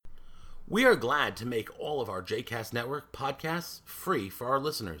We are glad to make all of our JCast Network podcasts free for our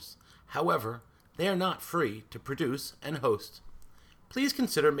listeners. However, they are not free to produce and host. Please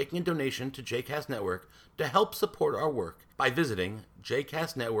consider making a donation to JCast Network to help support our work by visiting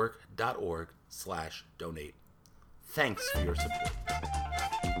jcastnetwork.org/donate. Thanks for your support.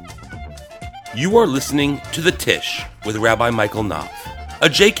 You are listening to The Tish with Rabbi Michael Knopf, a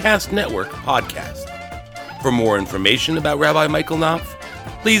JCast Network podcast. For more information about Rabbi Michael Knopf,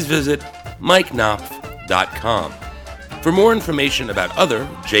 please visit mikeknopf.com. For more information about other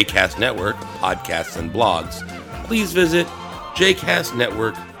JCast Network podcasts and blogs, please visit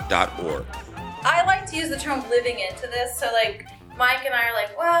jcastnetwork.org. I like to use the term living into this, so like Mike and I are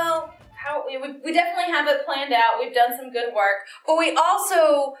like, well, we definitely have it planned out, we've done some good work, but we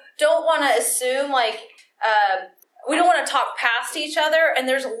also don't want to assume we don't want to talk past each other, and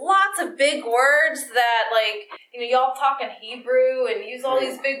there's lots of big words that, like, y'all talk in Hebrew and use all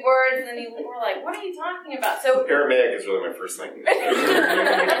these big words, and then we're like, what are you talking about? So Aramaic is really my first language.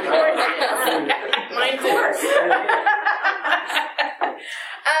 Mine too.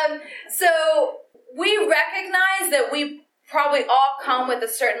 So we recognize that we probably all come with a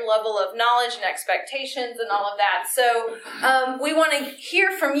certain level of knowledge and expectations and all of that. So we want to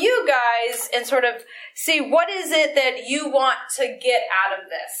hear from you guys and sort of see what is it that you want to get out of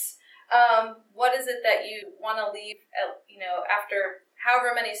this. What is it that you want to leave, after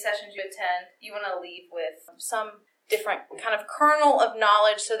however many sessions you attend, you want to leave with some different kind of kernel of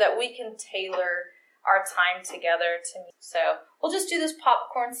knowledge so that we can tailor our time together to meet. So we'll just do this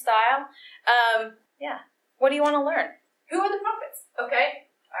popcorn style. What do you want to learn? Who are the prophets? Okay.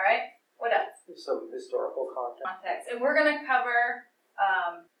 All right. What else? Some historical context. And we're going to cover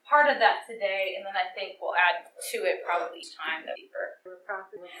part of that today, and then I think we'll add to it probably each time deeper. We're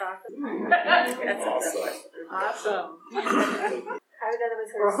prophets. That's Awesome. How did others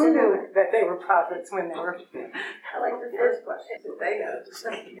Well, who knew that they were prophets when they were? I like the first question. Did they know?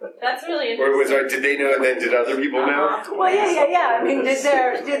 That's really Or interesting. did they know and then did other people know? Well, yeah. I mean, did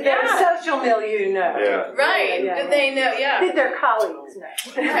their social milieu know? Yeah. Right. Yeah. Did they know? Yeah. Did their colleagues know?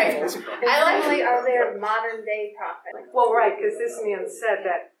 Right. Finally, are there modern day prophets? Well, right, because this man said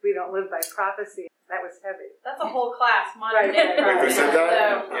that we don't live by prophecy. That was heavy. That's a whole class. Modern Right. Who said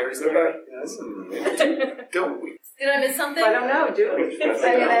that? So, Who said that? Don't we? did I miss something? I don't know, do we? I mean,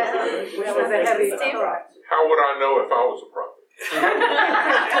 that was a heavy thought. How would I know if I was a prophet?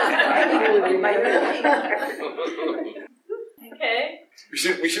 Okay. We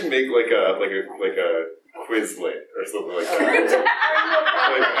should make like a Quizlet or something like that.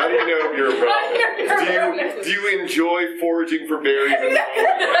 Like, how do you know if you're a prophet? Do you enjoy foraging for berries?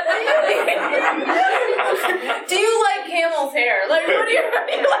 Do you like camel's hair? Like, what do you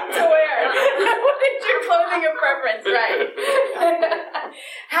like to wear? What is your clothing of preference? Right.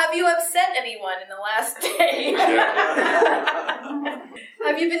 Have you upset anyone in the last day?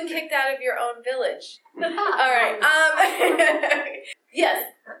 Have you been kicked out of your own village? All right. Yes.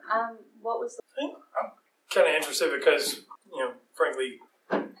 What was the I'm kind of interested because, frankly,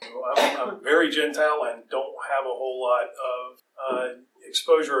 I'm very Gentile and don't have a whole lot of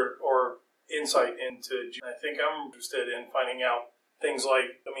exposure or insight into Jew. I think I'm interested in finding out things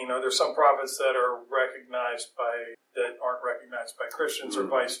like, are there some prophets that are recognized that aren't recognized by Christians or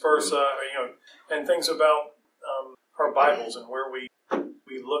vice versa, and things about our Bibles and where we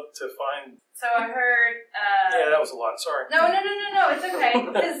look to find. So I heard. Yeah, that was a lot. Sorry. No. It's okay.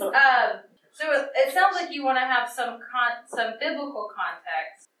 Because so it sounds like you want to have some biblical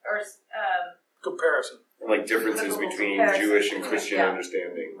context or Comparison. Like differences between Jewish and Christian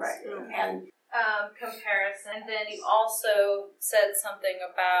understandings. Right. And comparison. And then you also said something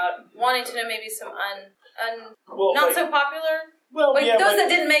about wanting to know maybe some not so popular. Well, Like yeah, those that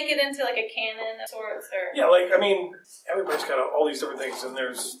didn't make it into like a canon of sorts, or yeah, everybody's got all these different things, and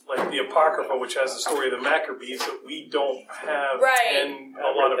there's like the Apocrypha, which has the story of the Maccabees that we don't have in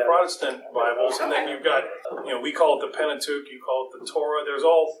a lot of Protestant Bibles, and then you've got, we call it the Pentateuch, you call it the Torah. There's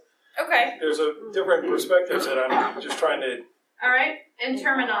a different perspectives that I'm just trying to. All right, in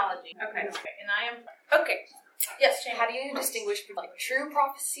terminology. Okay, and I am okay. Yes, Shane. How do you distinguish between true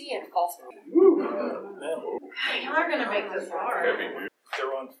prophecy and false prophecy? Y'all are gonna make this hard.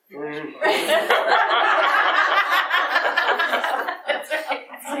 They're on.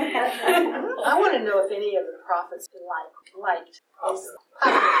 I want to know if any of the prophets liked this.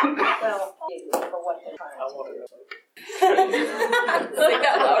 Well, for what they're trying to do. Say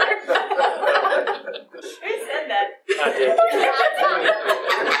that louder. Who said that? I did.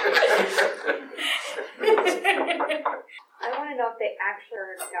 I want to know if they actually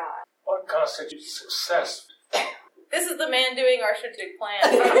heard God. What constitutes success? This is the man doing our strategic plan.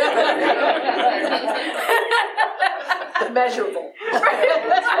 Measurable.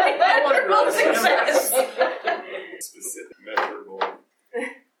 Measurable success. Specific, measurable.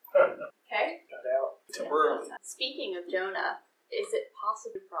 Okay. Temporarily. Speaking of Jonah, is it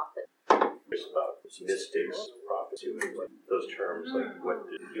possible to profit? There's about mystics, prophets, those terms, like what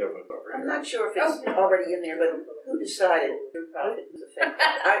did you have over I'm here? not sure if it's already in there, but who decided true prophet was a fake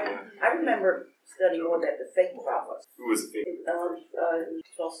prophet? I remember studying more about the fake prophets. Who was it?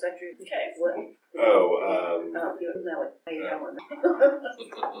 12th century. Okay. What? Oh, You know it. You know it.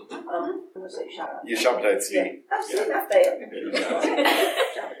 I'm going to say Shabbat. Yeshabtai Tzvi. Yeah. I've seen that fail.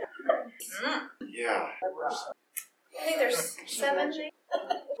 Yeah. I think there's 7.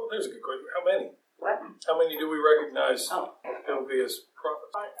 Well, there's a good question. How many? What? How many do we recognize Oh. it'll be as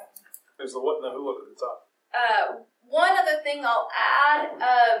prophets? There's the what and the who up at the top. One other thing I'll add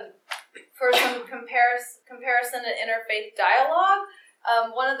for some comparison and interfaith dialogue.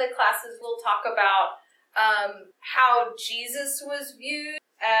 One of the classes will talk about how Jesus was viewed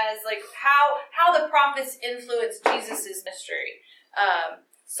as like how the prophets influenced Jesus' ministry.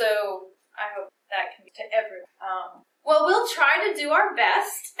 So I hope that can be to everyone. Well, we'll try to do our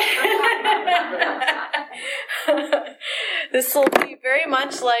best. This will be very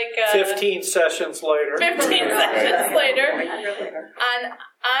much like 15 sessions later. 15 sessions later. And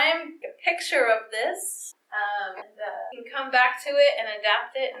I'm a picture of this. You can come back to it and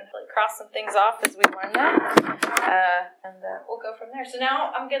adapt it and cross some things off as we learn them. And we'll go from there. So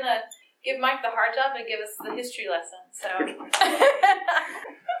now I'm going to give Mike the hard job and give us the history lesson. So.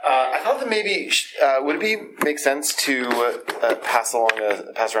 I thought that maybe would it make sense to pass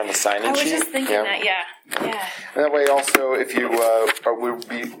around the sign-in sheet? I was just thinking that, yeah. And that way, also, if you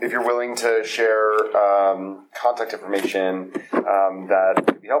if you're willing to share contact information, that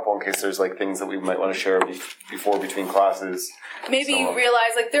would be helpful in case there's like things that we might want to share between classes. Maybe you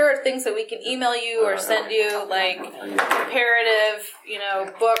realize like there are things that we can email you or send you, like comparative,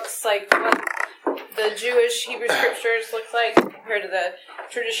 books like what the Jewish Hebrew scriptures looks like compared to the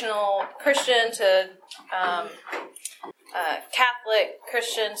traditional Christian to Catholic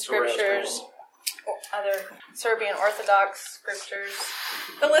Christian scriptures, other Serbian Orthodox scriptures.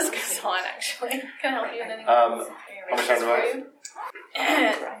 The list goes on. Actually, can I help you in any way? How much time do I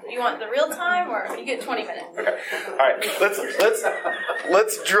have? You want the real time, or you get 20 minutes? Okay. All right.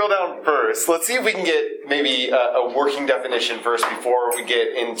 Let's drill down first. Let's see if we can get maybe a working definition first before we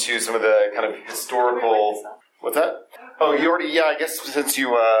get into some of the kind of historical. What's that? Oh, you already. Yeah, I guess since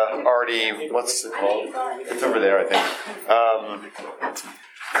you already. What's it called? It's over there, I think.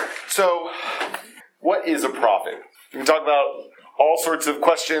 So, what is a prophet? We can talk about all sorts of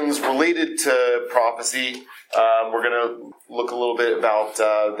questions related to prophecy. We're going to look a little bit about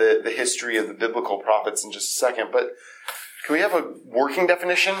the history of the biblical prophets in just a second. But can we have a working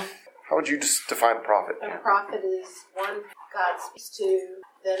definition? How would you just define a prophet? A prophet is one God speaks to,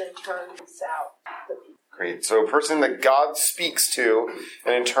 then in turn gives out the people. Great. So a person that God speaks to,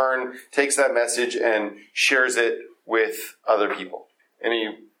 and in turn takes that message and shares it with other people.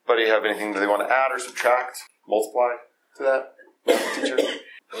 Anybody have anything that they want to add or subtract, multiply to that? Teacher?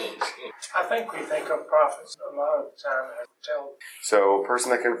 I think we think of prophets a lot of the time as tell. So a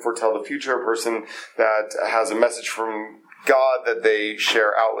person that can foretell the future, a person that has a message from God that they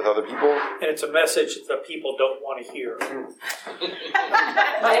share out with other people. And it's a message that people don't want to hear.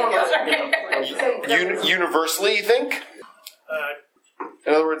 Universally, you think?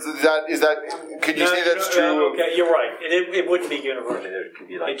 In other words, is that? Could you say that's true? Okay, you're right. It wouldn't be universal. It could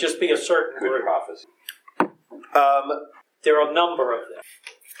be like it'd just be a certain group. Prophecy. There are a number of them.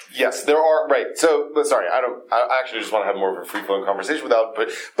 Yes, there are. Right. So, sorry, I actually just want to have more of a free-flowing conversation without.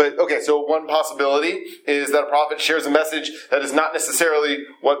 But okay. So one possibility is that a prophet shares a message that is not necessarily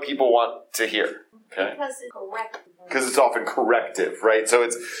what people want to hear. Okay. Because it's often corrective, right? So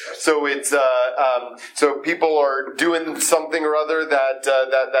people are doing something or other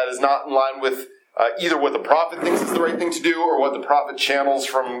that is not in line with either what the prophet thinks is the right thing to do, or what the prophet channels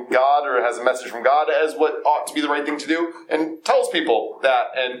from God, or has a message from God as what ought to be the right thing to do, and tells people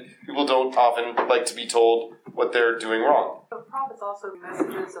that. And people don't often like to be told what they're doing wrong. So prophets also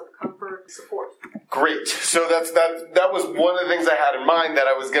messages of comfort, support. Great. So that was one of the things I had in mind that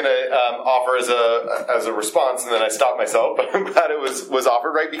I was going to offer as a response, and then I stopped myself. But I'm glad it was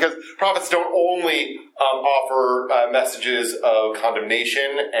offered, right? Because prophets don't only offer messages of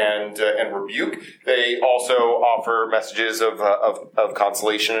condemnation and rebuke; they also offer messages of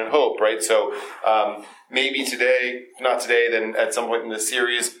consolation and hope, right? So maybe today, if not today, then at some point in this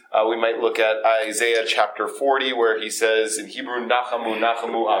series, we might look at Isaiah chapter 40, where he says in Hebrew, "Nachamu,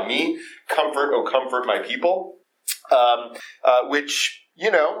 nachamu ami," comfort, O comfort my people, which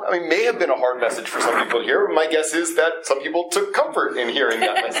may have been a hard message for some people to hear. My guess is that some people took comfort in hearing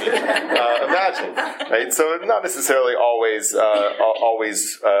that message. Imagine, right? So it's not necessarily always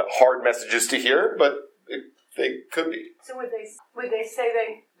hard messages to hear, but they could be. So would they say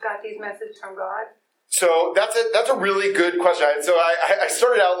they got these messages from God? So that's a really good question. So I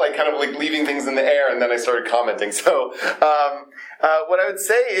started out kind of leaving things in the air, and then I started commenting. So what I would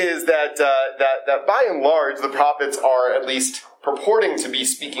say is that by and large, the prophets are at least purporting to be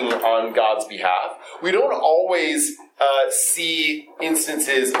speaking on God's behalf. We don't always see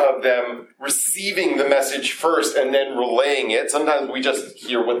instances of them receiving the message first and then relaying it. Sometimes we just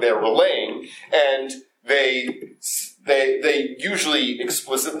hear what they're relaying, and they usually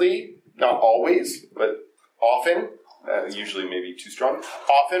explicitly, not always, but often, usually maybe too strong,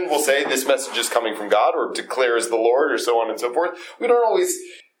 often will say this message is coming from God or declares the Lord or so on and so forth. We don't always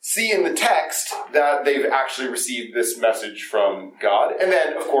see in the text that they've actually received this message from God. And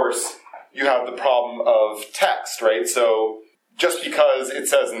then, of course, you have the problem of text, right? So just because it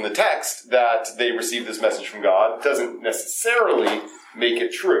says in the text that they received this message from God doesn't necessarily make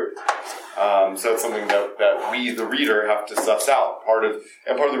it true. So it's something that we, the reader, have to suss out. Part of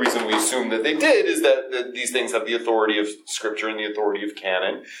the reason we assume that they did is that these things have the authority of Scripture and the authority of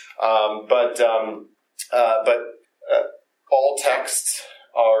canon. But all texts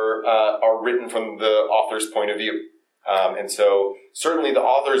are written from the author's point of view. And so certainly the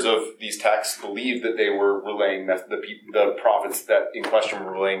authors of these texts believed that they were relaying the prophets that in question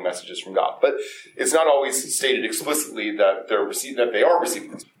were relaying messages from God. But it's not always stated explicitly that they are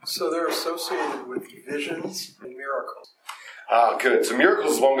receiving this. So they're associated with visions and miracles. Good. So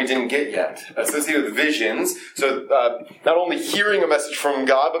miracles is one we didn't get yet. Associated with visions. So not only hearing a message from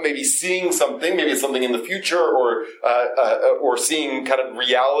God, but maybe seeing something. Maybe it's something in the future, or seeing kind of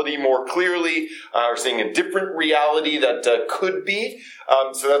reality more clearly, or seeing a different reality that could be.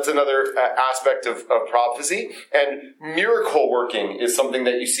 So that's another aspect of prophecy. And miracle working is something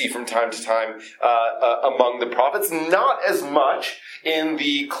that you see from time to time among the prophets. Not as much in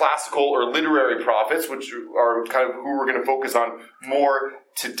the classical or literary prophets, which are kind of who we're going to focus on more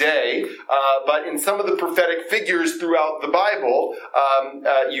today, but in some of the prophetic figures throughout the Bible,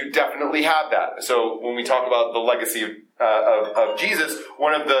 you definitely have that. So when we talk about the legacy of Jesus,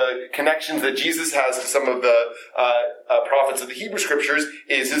 one of the connections that Jesus has to some of the prophets of the Hebrew Scriptures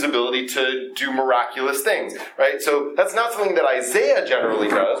is his ability to do miraculous things, right? So that's not something that Isaiah generally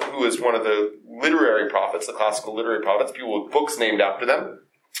does, who is one of the literary prophets, the classical literary prophets, people with books named after them.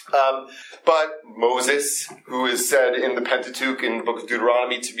 But Moses, who is said in the Pentateuch in the book of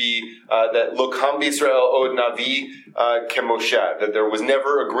Deuteronomy to be that Lo kam b'Yisrael od navi kemoshe, that there was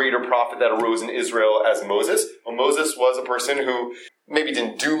never a greater prophet that arose in Israel as Moses. Well, Moses was a person who maybe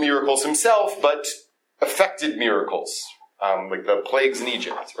didn't do miracles himself, but effected miracles. Like the plagues in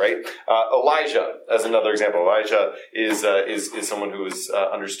Egypt, right? Elijah, as another example. Elijah is someone who is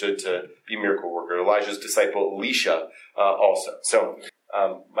understood to be a miracle worker. Elijah's disciple Elisha also. So,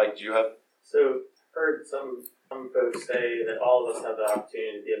 Mike, do you have? So, I've heard some folks say that all of us have the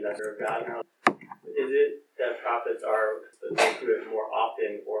opportunity to be a messenger of God. Is it that prophets are supposed to do it more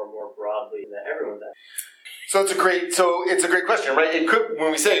often or more broadly than everyone's actually? So it's a great question, right? It could,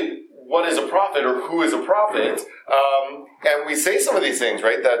 when we say what is a prophet or who is a prophet, and we say some of these things,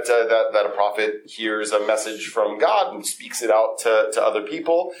 right? That a prophet hears a message from God and speaks it out to other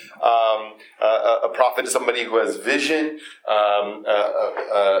people. A prophet is somebody who has vision.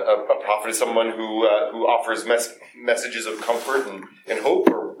 A prophet is someone who offers messages of comfort and hope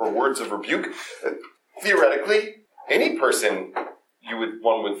or words of rebuke. Theoretically, any person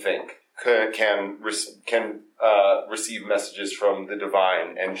one would think can receive messages from the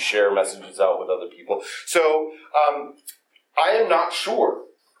divine and share messages out with other people. So I am not sure,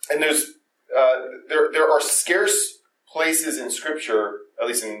 and there are scarce places in Scripture, at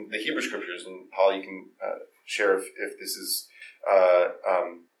least in the Hebrew Scriptures, and Paul, you can share if this is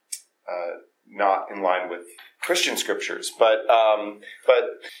not in line with Christian Scriptures, but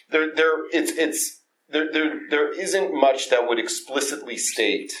there isn't much that would explicitly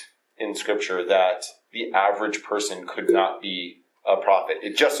state in Scripture that the average person could not be a prophet.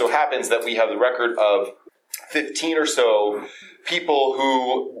 It just so happens that we have the record of 15 or so people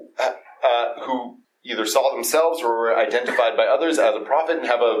who either saw themselves or were identified by others as a prophet and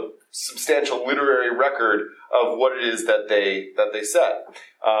have a substantial literary record of what it is that they said.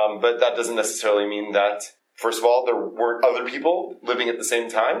 But that doesn't necessarily mean that, first of all, there weren't other people living at the same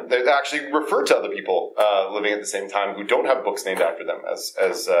time. They actually refer to other people living at the same time who don't have books named after them as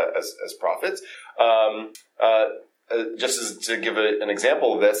prophets. Just as to give an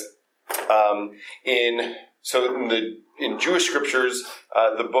example of this, in So in Jewish scriptures,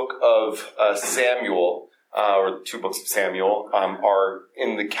 the book of Samuel, or the two books of Samuel, are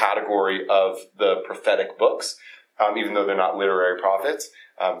in the category of the prophetic books, even though they're not literary prophets.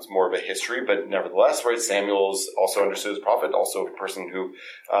 It's more of a history, but nevertheless, right? Samuel's also understood as a prophet, also a person who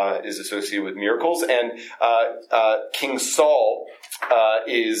is associated with miracles. And King Saul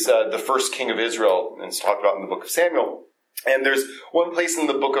is the first king of Israel, and it's talked about in the book of Samuel. And there's one place in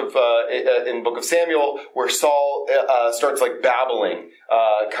the book of Samuel where Saul starts like babbling,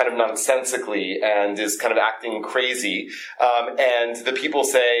 kind of nonsensically, and is kind of acting crazy. And the people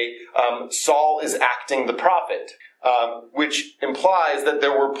say Saul is acting the prophet. Which implies that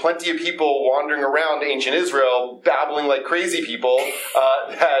there were plenty of people wandering around ancient Israel, babbling like crazy people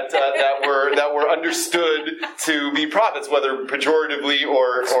that were understood to be prophets, whether pejoratively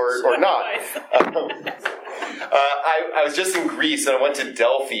or not. I was just in Greece and I went to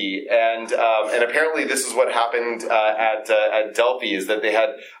Delphi, and apparently this is what happened at Delphi, is that they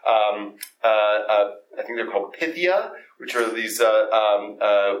had I think they're called Pythia, which are these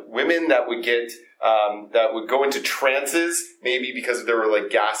women that would go into trances, maybe because there were like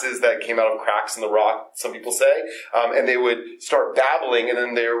gases that came out of cracks in the rock, some people say, and they would start babbling, and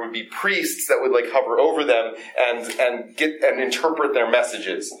then there would be priests that would like hover over them and interpret their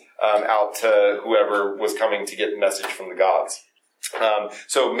messages out to whoever was coming to get the message from the gods.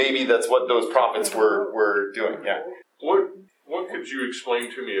 So maybe that's what those prophets were doing. Yeah. What could you explain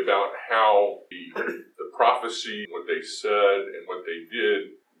to me about how the prophecy, what they said and what they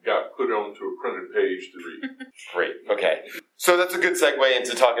did, got put onto a printed page to read? Great. Okay. So that's a good segue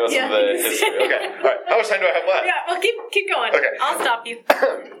into talking about some of the history. Okay. All right. How much time do I have left? Yeah. Well, keep going. Okay. I'll stop you.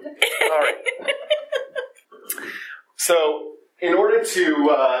 All right. So, in order to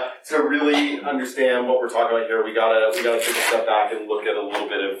really understand what we're talking about here, we gotta take a step back and look at a little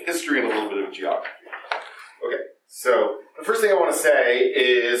bit of history and a little bit of geography. Okay. So the first thing I want to say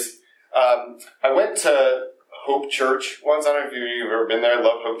is I went to Hope Church once. I don't know if you've ever been there. I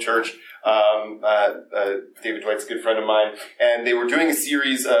love Hope Church. David Dwight's a good friend of mine. And they were doing a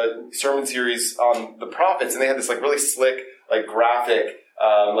sermon series on the prophets, and they had this like really slick, like graphic,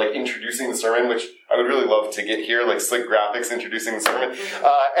 like introducing the sermon, which I would really love to get here, like slick graphics introducing the sermon.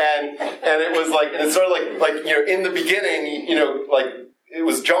 And it was like, and it started like, you know, in the beginning, you know, like, it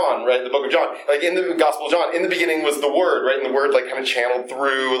was John, right? The book of John. Like in the Gospel of John, in the beginning was the Word, right? And the Word like kind of channeled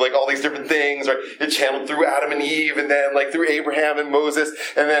through like all these different things, right? It channeled through Adam and Eve, and then like through Abraham and Moses,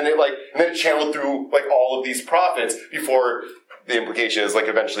 and then it channeled through like all of these prophets before the implication is like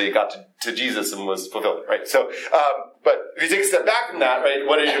eventually it got to Jesus and was fulfilled, right? So, but if you take a step back from that, right,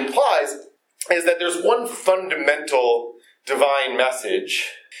 what it implies is that there's one fundamental divine message,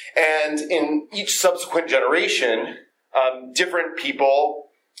 and in each subsequent generation, different people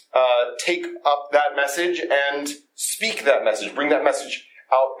take up that message and speak that message, bring that message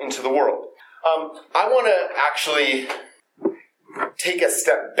out into the world. I want to actually take a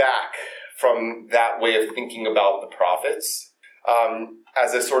step back from that way of thinking about the prophets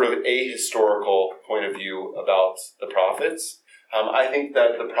as a sort of ahistorical point of view about the prophets. I think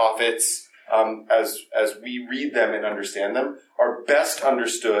that the prophets, as we read them and understand them, are best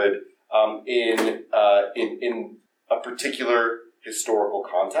understood in a particular historical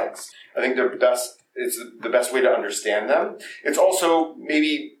context. I think it's the best way to understand them. It's also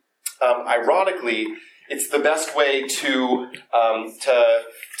maybe, ironically, it's the best way to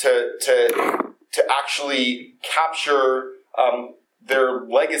actually capture their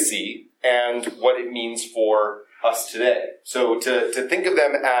legacy and what it means for us today. So to think of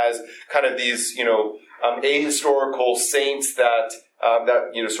them as kind of these, you know, ahistorical saints that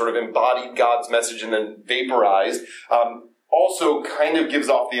you know sort of embodied God's message and then vaporized, also kind of gives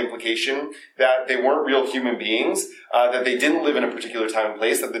off the implication that they weren't real human beings, that they didn't live in a particular time and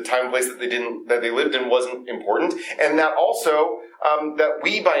place, that the time and place that they lived in wasn't important, and that also that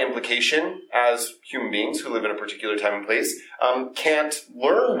we, by implication, as human beings who live in a particular time and place, can't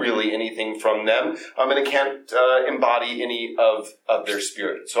learn really anything from them, and it can't embody any of their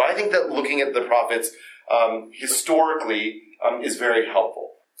spirit. So I think that looking at the prophets historically is very helpful.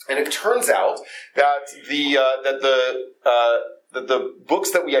 And it turns out that the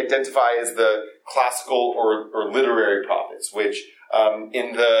books that we identify as the classical or literary prophets, which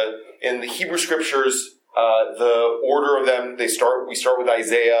in the Hebrew scriptures, the order of them, we start with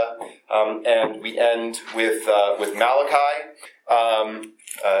Isaiah, and we end with Malachi,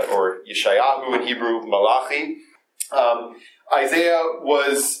 or Yeshayahu in Hebrew, Malachi. Isaiah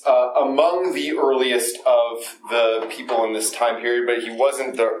was among the earliest of the people in this time period, but he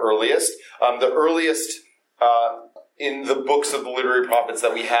wasn't the earliest. The earliest in the books of the literary prophets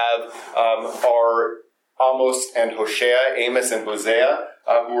that we have are Amos and Hosea, Amos and Hosea,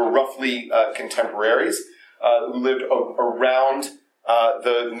 who were roughly contemporaries, who lived around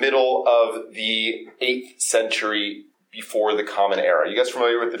the middle of the 8th century before the Common Era. You guys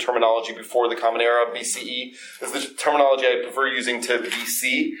familiar with the terminology before the Common Era, BCE? This is the terminology I prefer using to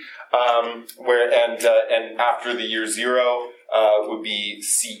BC, and after the year 0 would be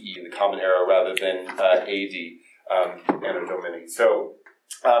CE, the Common Era, rather than AD, Anno Domini. So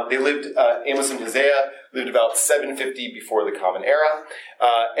they lived, Amos and Hosea lived about 750 before the Common Era,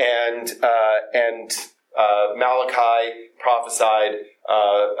 and Malachi prophesied,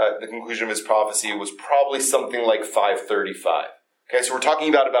 the conclusion of his prophecy was probably something like 535. Okay, so we're talking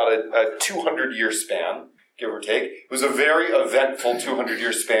about a 200-year span, give or take. It was a very eventful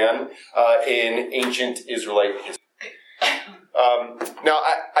 200-year span in ancient Israelite history. Now,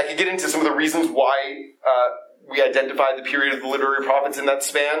 I could get into some of the reasons why we identified the period of the literary prophets in that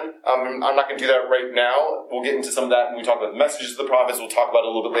span. I'm not going to do that right now. We'll get into some of that when we talk about the messages of the prophets. We'll talk about it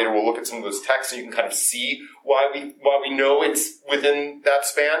a little bit later. We'll look at some of those texts so you can kind of see why we know it's within that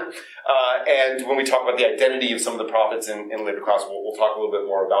span. And when we talk about the identity of some of the prophets in later class, we'll talk a little bit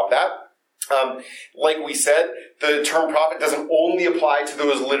more about that. Like we said, the term prophet doesn't only apply to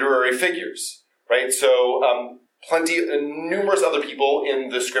those literary figures, right? So numerous other people in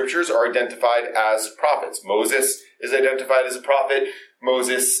the scriptures are identified as prophets. Moses is identified as a prophet.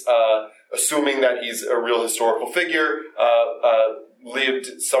 Moses, assuming that he's a real historical figure,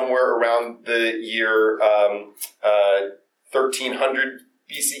 lived somewhere around the year 1300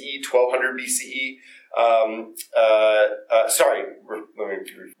 BCE, 1200 BCE. Let me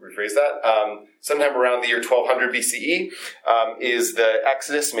rephrase that. Sometime around the year 1200 BCE is the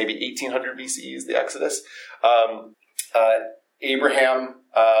Exodus. Maybe 1800 BCE is the Exodus. Abraham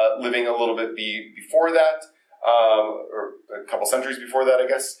living a little bit before that, or a couple centuries before that, I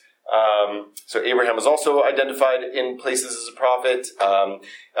guess. So Abraham is also identified in places as a prophet.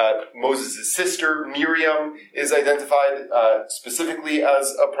 Moses' sister, Miriam, is identified specifically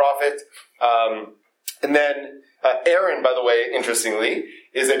as a prophet. And then Aaron, by the way, interestingly,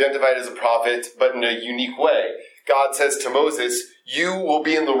 is identified as a prophet, but in a unique way. God says to Moses, you will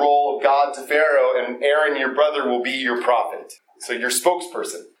be in the role of God to Pharaoh, and Aaron, your brother, will be your prophet. So your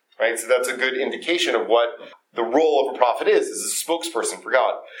spokesperson, right? So that's a good indication of what the role of a prophet is a spokesperson for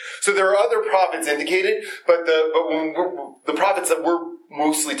God. So there are other prophets indicated, but the prophets that we're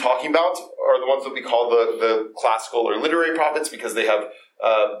mostly talking about are the ones that we call the classical or literary prophets, because they have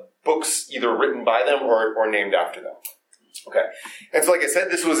books either written by them or named after them. Okay. And so like I said,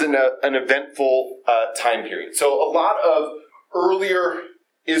 this was an eventful time period. So a lot of earlier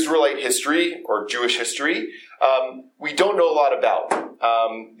Israelite history or Jewish history, we don't know a lot about.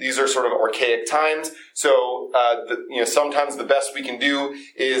 These are sort of archaic times. So, sometimes the best we can do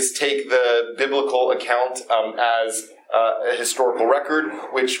is take the biblical account as a historical record,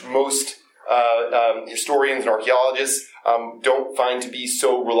 which most historians and archaeologists don't find to be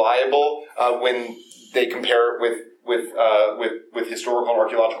so reliable when they compare it with historical and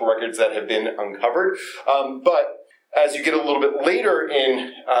archaeological records that have been uncovered. But as you get a little bit later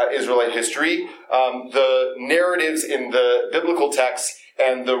in Israelite history, the narratives in the biblical texts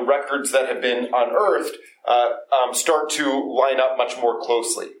and the records that have been unearthed start to line up much more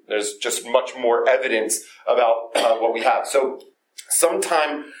closely. There's just much more evidence about what we have. So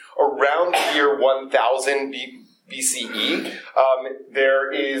sometime around the year 1000 BCE,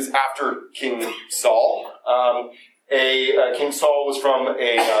 there is, after King Saul, King Saul was from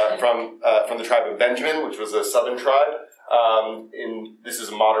the tribe of Benjamin, which was a southern tribe. This is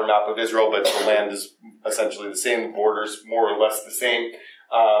a modern map of Israel, but the land is essentially the same. The borders more or less the same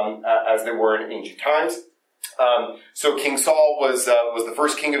as they were in ancient times. So King Saul was the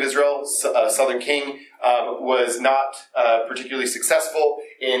first king of Israel, southern king. Was not particularly successful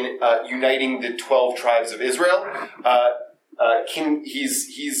in uniting the 12 tribes of Israel.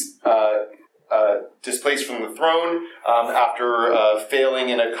 He's displaced from the throne after failing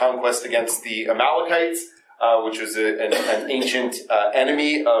in a conquest against the Amalekites, which was an ancient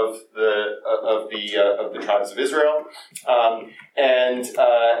enemy of the tribes of Israel, and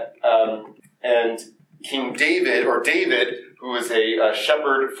King David, who was a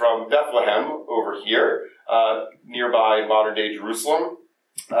shepherd from Bethlehem over here, nearby modern-day Jerusalem,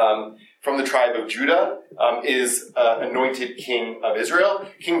 from the tribe of Judah, is anointed king of Israel.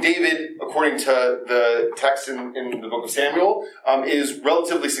 King David, according to the text in the book of Samuel, is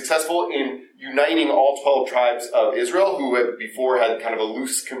relatively successful in uniting all 12 tribes of Israel, who had before had kind of a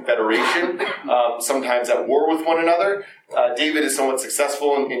loose confederation, sometimes at war with one another. David is somewhat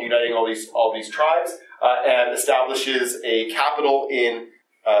successful in uniting all these tribes, and establishes a capital in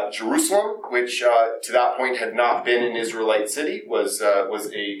Jerusalem, which to that point had not been an Israelite city, was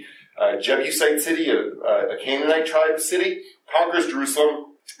a Jebusite city, a Canaanite tribe city, conquers Jerusalem,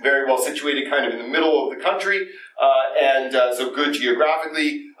 very well situated kind of in the middle of the country, and so good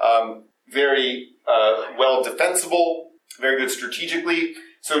geographically, very well defensible, very good strategically.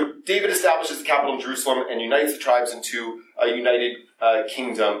 So David establishes the capital in Jerusalem and unites the tribes into a united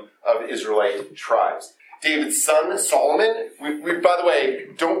kingdom of Israelite tribes. David's son, Solomon, we, by the way,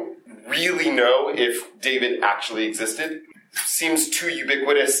 don't really know if David actually existed. Seems too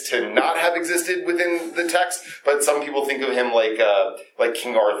ubiquitous to not have existed within the text, but some people think of him like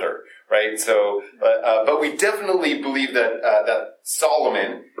King Arthur, right? So, but we definitely believe that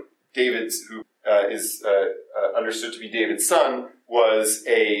Solomon, David's, who is understood to be David's son, was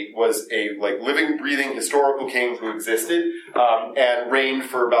a like living, breathing historical king who existed and reigned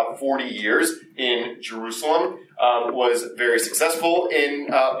for about 40 years in Jerusalem. Was very successful in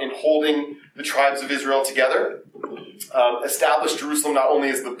holding the tribes of Israel together. Established Jerusalem not only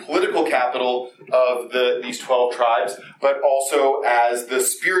as the political capital of these 12 tribes, but also as the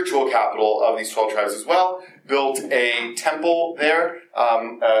spiritual capital of these 12 tribes as well. Built a temple there,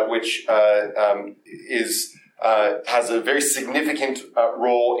 which has a very significant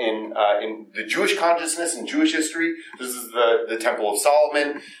role in the Jewish consciousness and Jewish history. This is the Temple of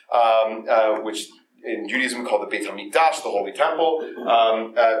Solomon, which in Judaism called the Beit HaMikdash, the Holy Temple,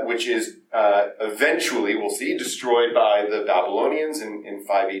 which is eventually, we'll see, destroyed by the Babylonians in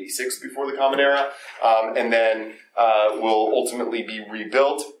 586 before the Common Era, and then will ultimately be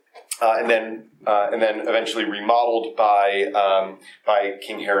rebuilt, and then eventually remodeled by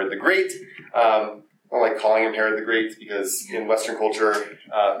King Herod the Great. I don't like calling him Herod the Great because in Western culture,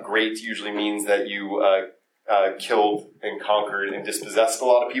 great usually means that you killed and conquered and dispossessed a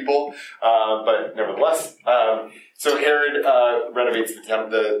lot of people, but nevertheless, so Herod renovates the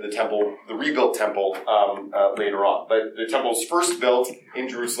temple, the rebuilt temple later on. But the temple is first built in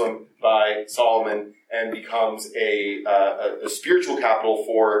Jerusalem by Solomon and becomes a spiritual capital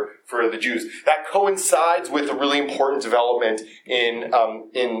for the Jews. That coincides with a really important development in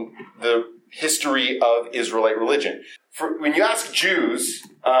the history of Israelite religion. When you ask Jews,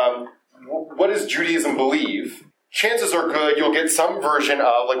 what does Judaism believe? Chances are good you'll get some version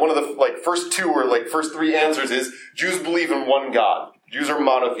of, like one of the first two or first three answers is Jews believe in one God. Jews are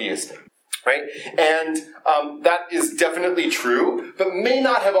monotheistic, right? And that is definitely true, but may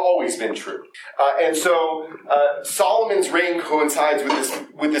not have always been true. And so Solomon's reign coincides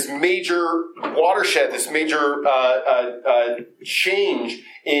with this major watershed, this major change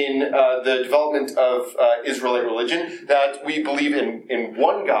in the development of Israelite religion, that we believe in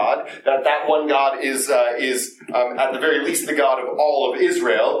one God, that one God is at the very least the God of all of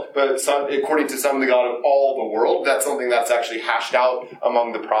Israel, but according to some, the God of all the world. That's something that's actually hashed out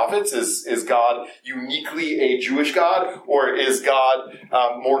among the prophets. Is God uniquely a Jewish God, or is God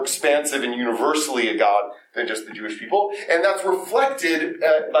more expansive and universally a God than just the Jewish people? And that's reflected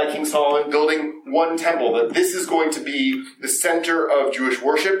by King Solomon building one temple, that this is going to be the center of Jewish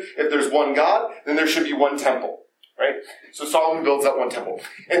worship. If there's one God, then there should be one temple, right? So Solomon builds that one temple.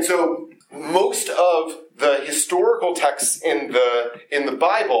 And so most of the historical texts in the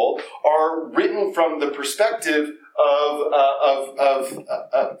Bible are written from the perspective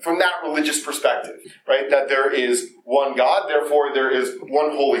from that religious perspective, right? That there is one God, therefore there is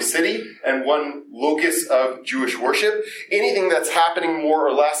one holy city and one locus of Jewish worship. Anything that's happening more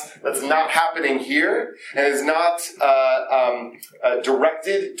or less that's not happening here and is not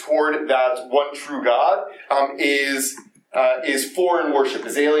directed toward that one true God is foreign worship,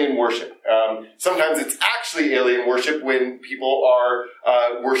 is alien worship. Sometimes it's actually alien worship when people are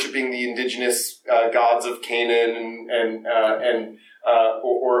worshiping the indigenous gods of Canaan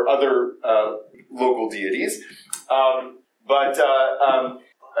or other local deities. But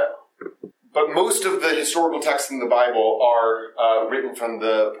most of the historical texts in the Bible are written from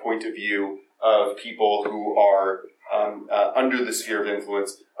the point of view of people who are under the sphere of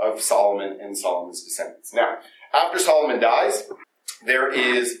influence of Solomon and Solomon's descendants. Now, after Solomon dies, there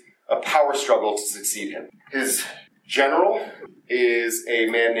is a power struggle to succeed him. His general is a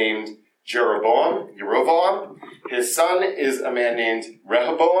man named Jeroboam. His son is a man named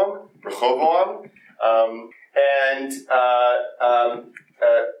Rehoboam. Rehoboam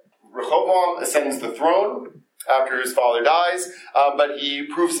ascends the throne after his father dies, but he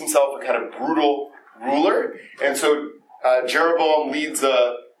proves himself a kind of brutal ruler. And so Jeroboam leads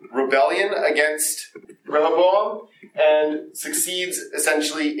a rebellion against Rehoboam and succeeds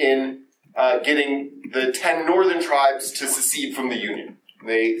essentially in getting the 10 northern tribes to secede from the Union.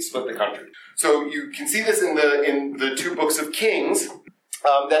 They split the country. So you can see this in the two books of Kings.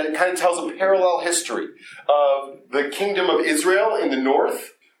 that it kind of tells a parallel history of the kingdom of Israel in the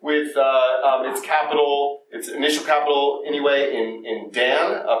north, with its capital, its initial capital anyway, in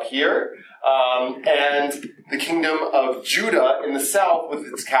Dan up here, and the kingdom of Judah in the south with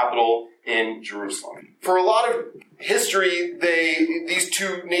its capital in Jerusalem. For a lot of history, these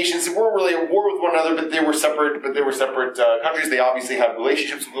two nations weren't really at war with one another, but they were separate. Countries. They obviously had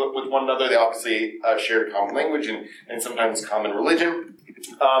relationships with one another. They obviously shared a common language and sometimes common religion.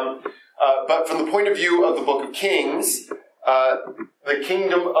 But from the point of view of the Book of Kings, the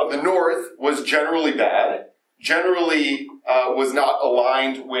kingdom of the north was generally bad. Generally, was not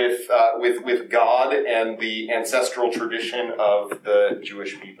aligned with God and the ancestral tradition of the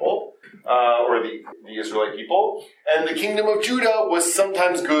Jewish people, or the Israelite people. And the kingdom of Judah was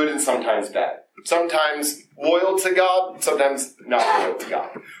sometimes good and sometimes bad. Sometimes loyal to God, sometimes not loyal to God.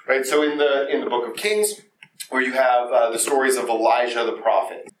 Right? So in the Book of Kings, where you have the stories of Elijah the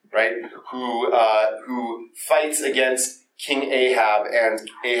prophet, right, who fights against King Ahab and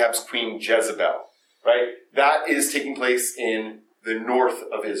Ahab's queen Jezebel. Right? That is taking place in the north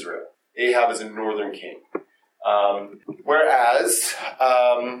of Israel. Ahab is a northern king. Whereas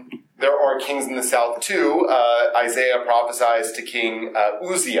there are kings in the south too. Isaiah prophesies to King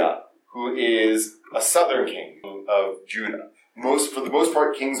Uzziah, who is a southern king of Judah. For the most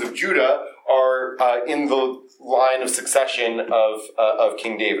part, kings of Judah are in the line of succession of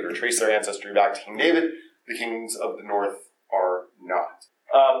King David, or trace their ancestry back to King David. The kings of the north are not.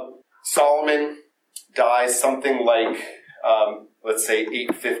 Solomon dies something like, let's say,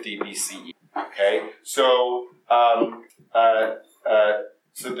 850 BCE. Okay, so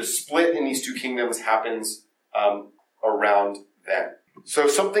the split in these two kingdoms happens around then. So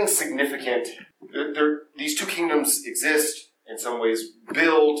something significant. These two kingdoms exist in some ways,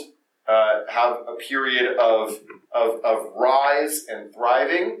 build, have a period of rise and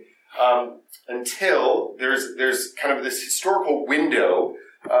thriving until there's kind of this historical window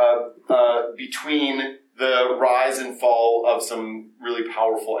between the rise and fall of some really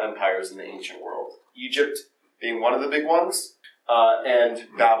powerful empires in the ancient world. Egypt being one of the big ones, and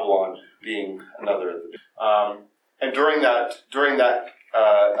Babylon being another of the big. And during that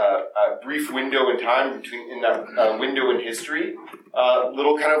brief window in time, in that window in history,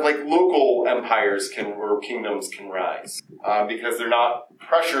 little kind of like local empires or kingdoms can rise because they're not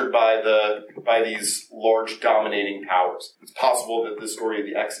pressured by these large dominating powers. It's possible that the story of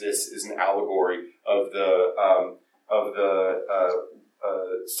the Exodus is an allegory of the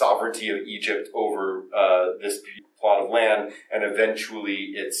sovereignty of Egypt over this plot of land and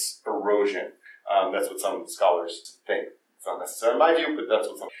eventually its erosion. That's what some scholars think. It's not necessarily my view, but that's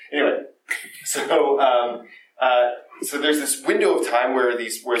what some. Anyway, so there's this window of time where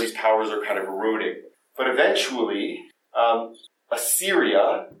these powers are kind of eroding, but eventually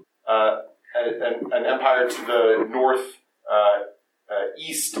Assyria, an empire to the north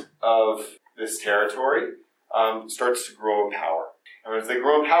east of this territory, starts to grow in power. And as they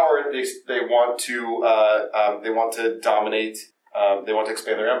grow in power, they want to dominate. They want to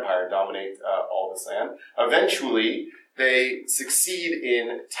expand their empire and dominate all this land. Eventually, they succeed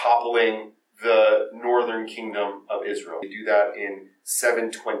in toppling the northern kingdom of Israel. They do that in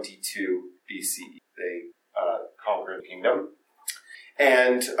 722 BC. They conquer the kingdom.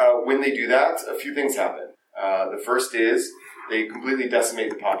 And when they do that, a few things happen. The first is they completely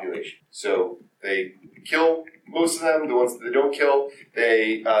decimate the population. So they kill most of them. The ones that they don't kill,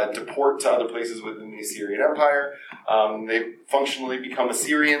 they deport to other places within the Assyrian Empire. They functionally become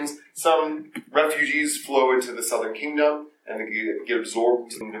Assyrians. Some refugees flow into the southern kingdom and they get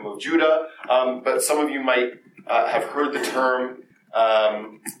absorbed into the kingdom of Judah. But some of you might have heard the term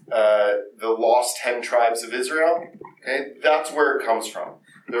the lost 10 tribes of Israel. Okay, that's where it comes from.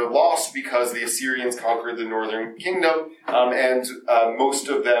 They're lost because the Assyrians conquered the northern kingdom, and most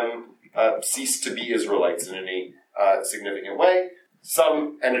of them ceased to be Israelites in any significant way.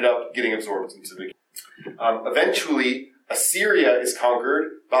 Some ended up getting absorbed into the kingdom. Eventually, Assyria is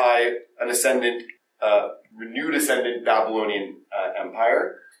conquered by an renewed ascendant Babylonian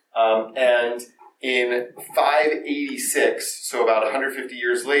empire, and in 586, so about 160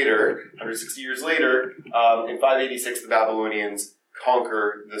 years later, in 586, the Babylonians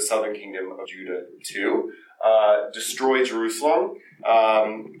conquer the southern kingdom of Judah too, destroy Jerusalem,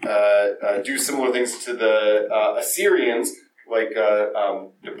 do similar things to the Assyrians, like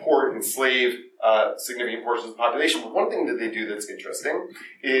deport, enslave significant portions of the population. But one thing that they do that's interesting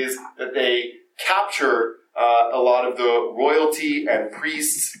is that they capture a lot of the royalty and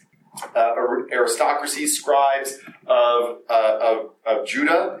priests, aristocracy, scribes of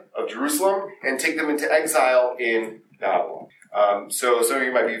Judah, of Jerusalem, and take them into exile in Babylon. So some of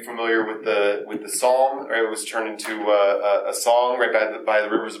you might be familiar with the psalm. Right? It was turned into a song right by the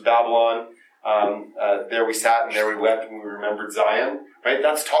rivers of Babylon. There we sat and there we wept when we remembered Zion. Right?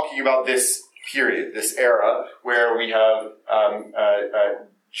 That's talking about this period, this era where we have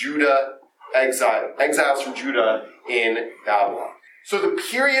Judah exiles from Judah in Babylon. So the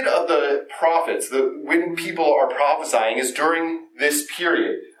period of the prophets, when people are prophesying, is during this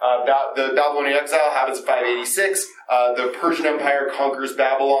period. The Babylonian exile happens in 586. The Persian Empire conquers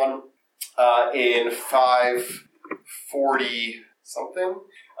Babylon in 540 something,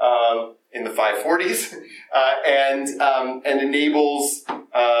 in the 540s, and enables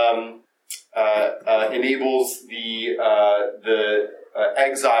the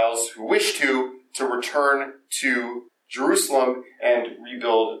exiles who wish to return to Jerusalem and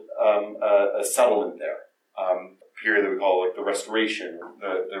rebuild a settlement there. Period that we call like the restoration,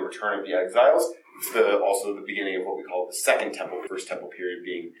 the return of the exiles. It's also the beginning of what we call the Second Temple, First Temple period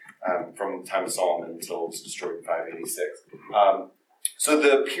being from the time of Solomon until it was destroyed in 586. So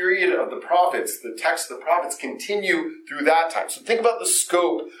the period of the prophets, the text of the prophets continue through that time. So think about the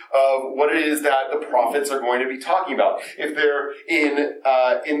scope of what it is that the prophets are going to be talking about. If they're in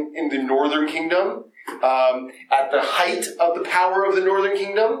the northern kingdom, at the height of the power of the northern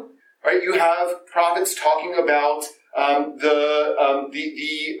kingdom, right? You have prophets talking about the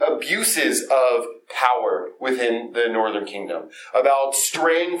abuses of power within the northern kingdom, about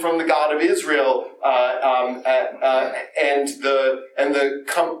straying from the God of Israel, and the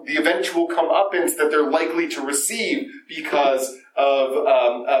eventual comeuppance that they're likely to receive because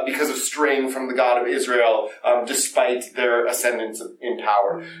of straying from the God of Israel, despite their ascendance in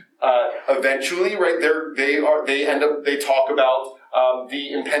power. Eventually, right, they talk about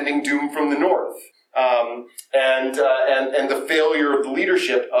the impending doom from the north, and the failure of the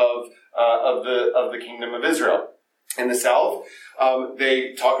leadership of the kingdom of Israel. In the south,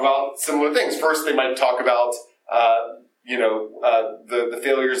 they talk about similar things. First, they might talk about the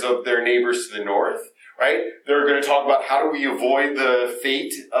failures of their neighbors to the north. Right? They're going to talk about how do we avoid the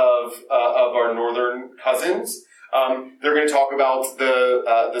fate of our northern cousins. They're going to talk about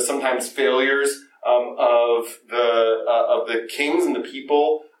the sometimes failures of the kings and the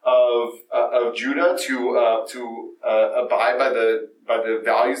people of Judah to abide by the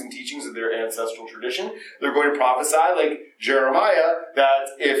values and teachings of their ancestral tradition. They're going to prophesy, like Jeremiah,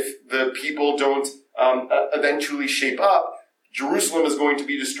 that if the people don't eventually shape up, Jerusalem is going to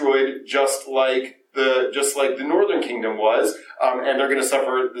be destroyed just like the northern kingdom was, and they're going to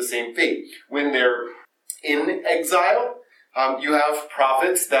suffer the same fate. When they're in exile, you have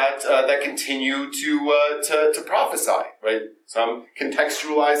prophets that continue to prophesy, right? Some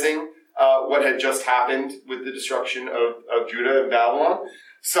contextualizing what had just happened with the destruction of Judah and Babylon,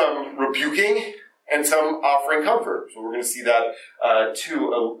 some rebuking, and some offering comfort. So we're going to see that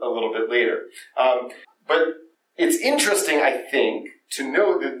too a little bit later. But it's interesting, I think, to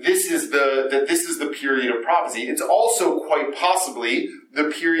know that this is the period of prophecy. It's also quite possibly the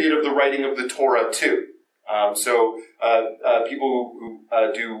period of the writing of the Torah too. So people who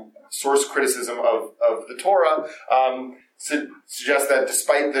do source criticism of the Torah suggest that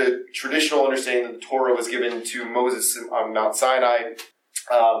despite the traditional understanding that the Torah was given to Moses on Mount Sinai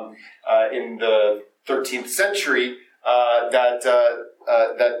in the 13th century, that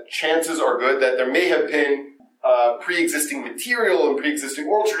chances are good that there may have been pre-existing material and pre-existing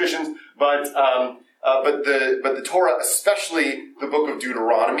oral traditions, but the Torah, especially the book of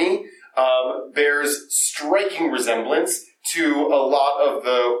Deuteronomy, bears striking resemblance to a lot of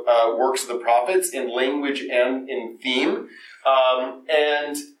the works of the prophets in language and in theme,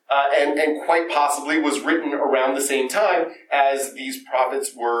 and quite possibly was written around the same time as these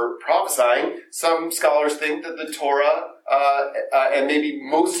prophets were prophesying. Some scholars think that the Torah and maybe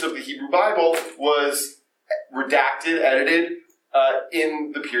most of the Hebrew Bible was redacted, edited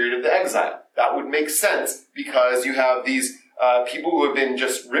in the period of the exile. That would make sense because you have these people who have been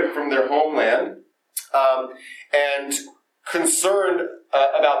just ripped from their homeland and concerned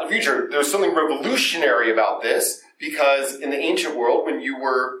about the future. There's something revolutionary about this because in the ancient world, when you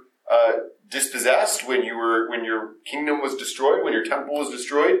were dispossessed, when your kingdom was destroyed, when your temple was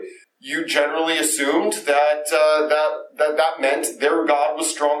destroyed, you generally assumed that meant their God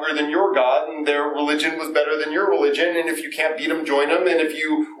was stronger than your God, and their religion was better than your religion. And if you can't beat them, join them. And if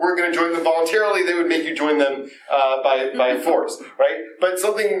you weren't going to join them voluntarily, they would make you join them by force, right? But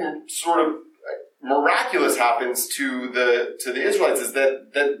something sort of miraculous happens to the Israelites is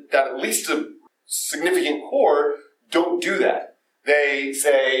that at least a significant core don't do that. They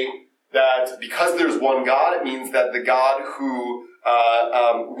say that because there's one God, it means that the God who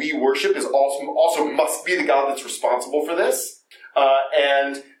we worship is also must be the God that's responsible for this.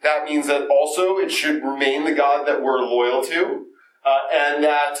 and that means that also it should remain the God that we're loyal to, and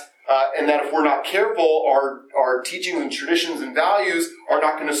that if we're not careful, our teachings and traditions and values are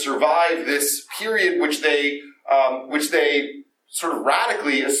not going to survive this period which they sort of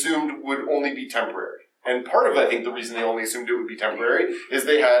radically assumed would only be temporary. And part of, I think, the reason they only assumed it would be temporary is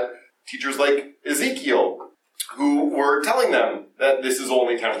they had teachers like Ezekiel who were telling them that this is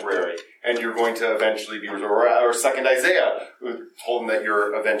only temporary and you're going to eventually be restored. Or second Isaiah, who told them that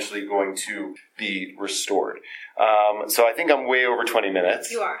you're eventually going to be restored. So I think I'm way over 20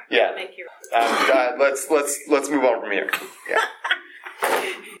 minutes. You are. Yeah. Thank you. Let's move on from here. Yeah.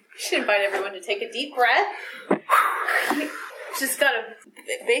 You should invite everyone to take a deep breath. Just got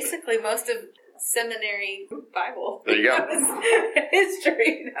basically most of seminary Bible. There you go.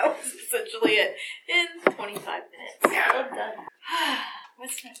 History. That was essentially it in 25 minutes. Well done.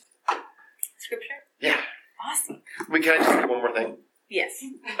 What's next? Scripture? Yeah. Awesome. Can I just say one more thing? Yes.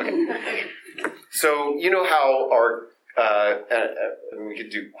 Okay. So you know how our we could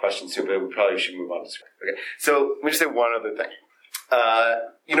do questions too, but we probably should move on to scripture. Okay. So let me just say one other thing.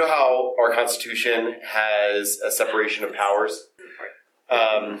 You know how our Constitution has a separation of powers?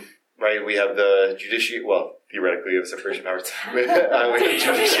 Right? We have the judiciary, well, theoretically, we have separation of powers. We have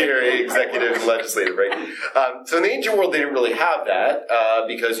judiciary, executive, and legislative, right? So in the ancient world, they didn't really have that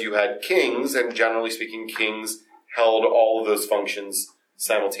because you had kings, and generally speaking, kings held all of those functions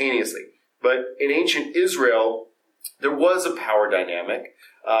simultaneously. But in ancient Israel, there was a power dynamic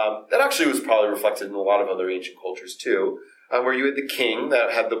that actually was probably reflected in a lot of other ancient cultures too, where you had the king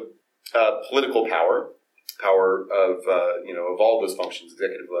that had the political power of all those functions,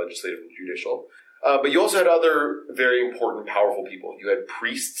 executive, legislative, and judicial. But you also had other very important, powerful people. You had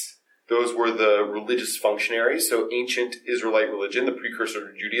priests. Those were the religious functionaries. So ancient Israelite religion, the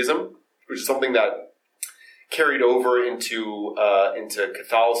precursor to Judaism, which is something that carried over into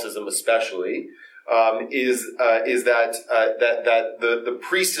Catholicism, especially, is that the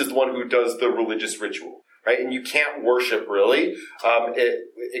priest is the one who does the religious ritual. Right, and you can't worship really,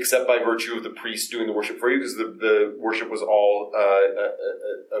 except by virtue of the priest doing the worship for you, because the worship was all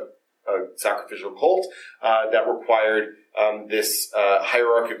a sacrificial cult that required this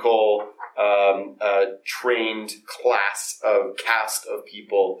hierarchical, trained caste of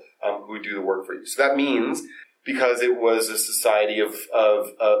people who would do the work for you. So that means, because it was a society of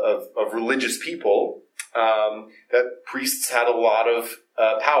religious people, that priests had a lot of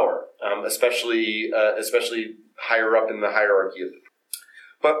power, especially higher up in the hierarchy.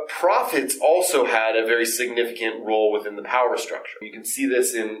 But prophets also had a very significant role within the power structure. You can see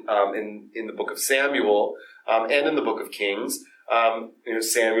this in the book of Samuel and in the book of Kings.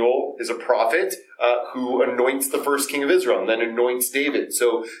 Samuel is a prophet who anoints the first king of Israel and then anoints David.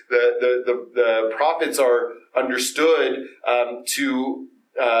 So the prophets are understood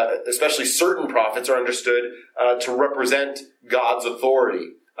especially certain prophets are understood to represent God's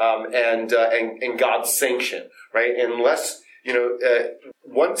authority and God's sanction, right? Unless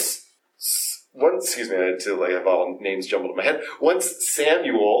once excuse me, I have all names jumbled in my head. Once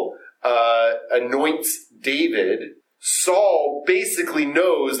Samuel anoints David, Saul basically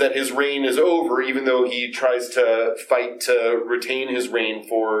knows that his reign is over, even though he tries to fight to retain his reign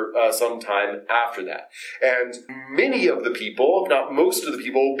for some time after that. And many of the people, if not most of the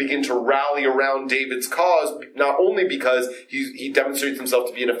people, begin to rally around David's cause, not only because he demonstrates himself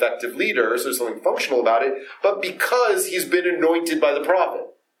to be an effective leader, so there's something functional about it, but because he's been anointed by the prophet.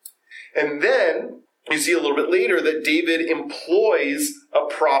 And then you see a little bit later that David employs a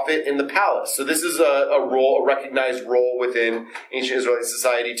prophet in the palace. So this is a recognized role within ancient Israelite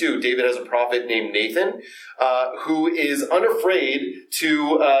society too. David has a prophet named Nathan, who is unafraid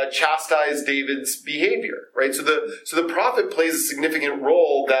to chastise David's behavior. Right. So the prophet plays a significant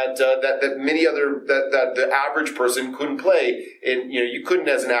role that the average person couldn't play. You couldn't,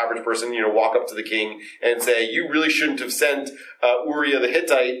 as an average person, walk up to the king and say, "You really shouldn't have sent Uriah the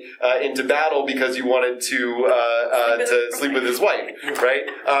Hittite into battle because you wanted to sleep with his wife." Right?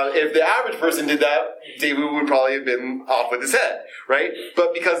 If the average person did that, David would probably have been off with his head, right?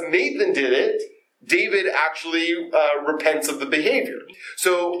 But because Nathan did it, David actually repents of the behavior.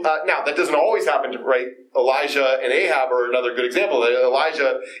 So now that doesn't always happen, right? Elijah and Ahab are another good example.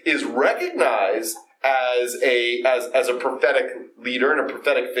 Elijah is recognized as a prophetic leader and a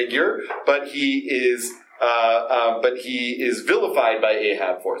prophetic figure, but he is vilified by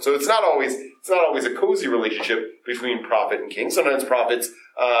Ahab for it. So it's not always a cozy relationship between prophet and king. Sometimes prophets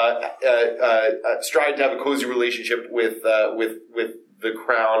strive to have a cozy relationship with the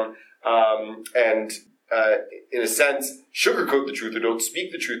crown, and in a sense sugarcoat the truth or don't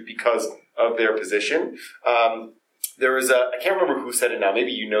speak the truth because of their position. there was I can't remember who said it now.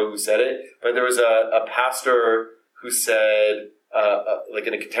 Maybe you know who said it, but there was a pastor who said, like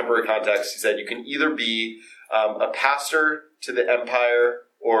in a contemporary context, he said, you can either be a pastor to the empire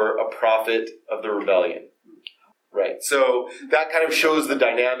or a prophet of the rebellion. Right. So that kind of shows the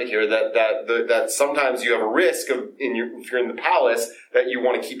dynamic here that sometimes you have a risk of if you're in the palace that you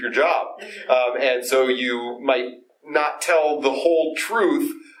want to keep your job. And so you might not tell the whole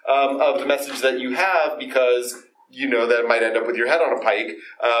truth of the message that you have because you know that it might end up with your head on a pike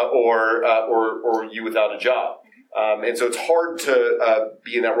or you without a job. And so it's hard to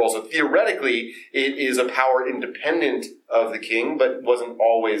be in that role. So theoretically, it is a power independent of the king, but wasn't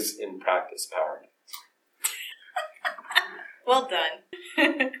always in practice power. Well done.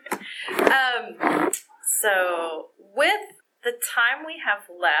 So with the time we have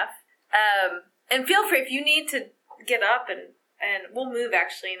left, and feel free if you need to get up and we'll move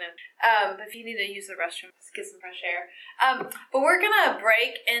actually, but if you need to use the restroom, just get some fresh air. But we're gonna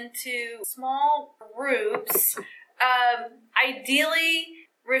break into small groups, ideally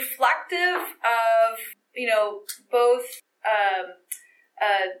reflective of both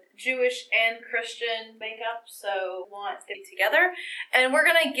Jewish and Christian makeup, so we want to be together. And we're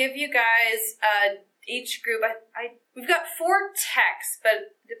going to give you guys each group, we've got 4 texts,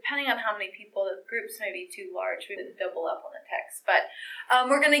 but depending on how many people, the groups may be too large. We didn't double up on the text. But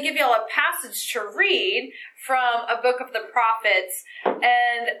we're going to give you all a passage to read from a book of the prophets,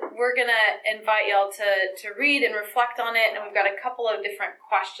 and we're going to invite y'all to read and reflect on it. And we've got a couple of different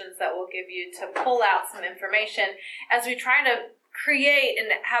questions that we'll give you to pull out some information as we try to create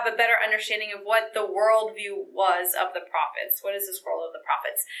and have a better understanding of what the worldview was of the prophets. What is this world of the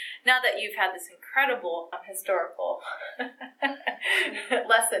prophets? Now that you've had this incredible historical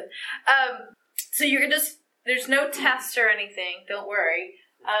lesson. So you're there's no test or anything, don't worry,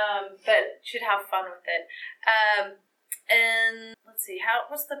 but should have fun with it. And let's see,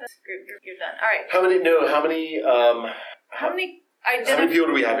 what's the best group you've done? All right. How many people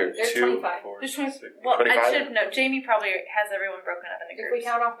do we have here? There's 2, 25. 4, There's 6, well, 25? I should have known. Jamie probably has everyone broken up into If groups. we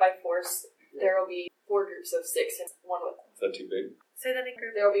count off by 4, there will be 4 groups of 6 and 1 with. Is that too big? Say that in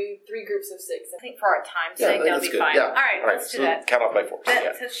group. There will be 3 groups of 6. I think for our time's sake, that'll be fine. Yeah. All right, let's do so that. Count off by 4.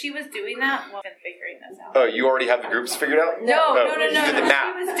 So she was doing that while I've been figuring this out. Oh, you already have the groups figured out? No. You did the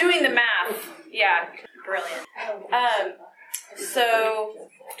math. She was doing the math. Yeah, brilliant. So,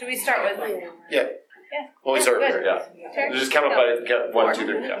 do we start with? Yeah. Yeah. Well, we start Good. here, yeah. Sure. Just count up by 1, 2,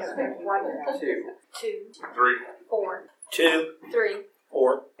 3, yeah. 2, 3, 4, 2, 3,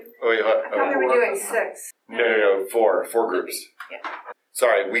 4. Oh, wait, I thought we were doing 6. No, 4 groups. Yeah.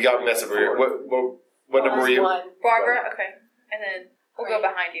 Sorry, we got messed up here. What number were you? Barbara, okay. And then we'll go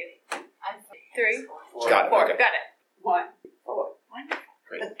behind you. 3, Got it, 4. okay. Got it. 1. 1.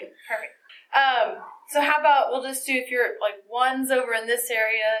 Great. Perfect. So how about we'll just do, if you're like 1's over in this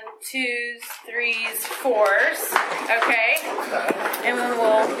area, 2's, 3's, 4's, okay? And then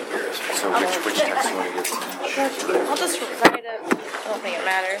we'll. So which text do you want to get? I'll just write it. I don't think it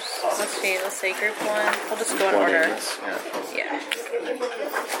matters. Let's say group 1. We'll just go in order. Yeah.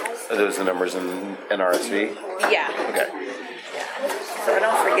 Are those the numbers in NRSV? Yeah. Okay. So I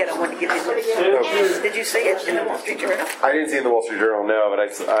don't forget, I want to give you the. Did you see it in the Wall Street Journal? I didn't see it in the Wall Street Journal, no, but I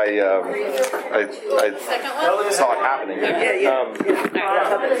saw it happening. Yeah.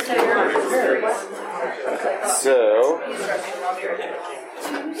 So,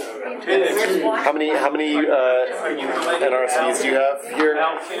 how many NRSVs do you have here?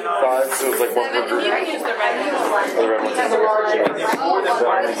 5. So it's like 1 per group. The red ones. All right.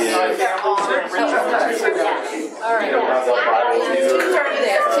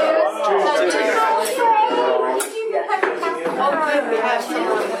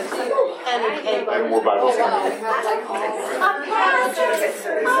 I have more Bibles coming.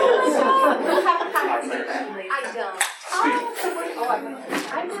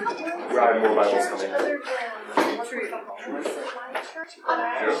 I have more Bibles coming.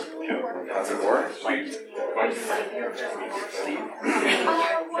 How's it work?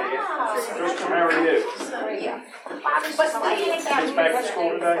 How are you? Kids back to school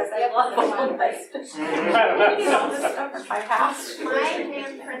today? I passed.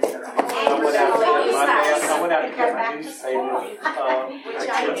 I went out to get my newspaper. Which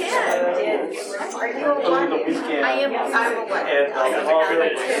I did. Over the weekend. I'm aware. And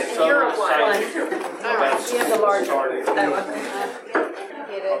You're aware. You have the large On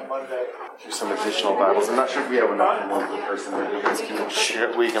Monday. Here's some additional Bibles. I'm not sure if we have enough for one per person, but you guys can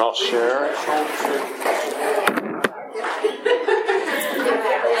share. We can all share.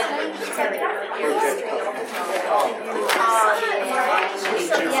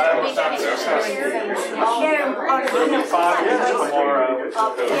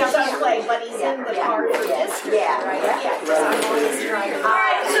 doesn't play, but he's in the part for history. Yeah. Right?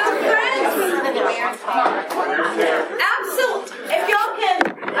 Alright, so friends, absolutely, if y'all can,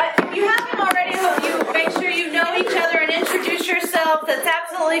 if you haven't already, I hope you make sure you know each other and introduce yourself. That's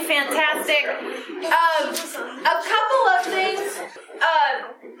absolutely fantastic. A couple of things.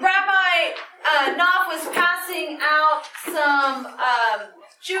 Rabbi Knopf was passing out some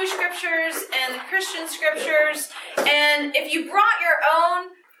Jewish scriptures and Christian scriptures, and if you brought your own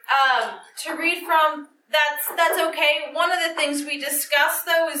to read from, that's okay. One of the things we discussed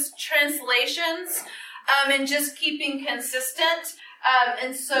though is translations and just keeping consistent.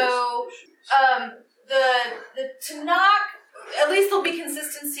 And so the Tanakh, at least there'll be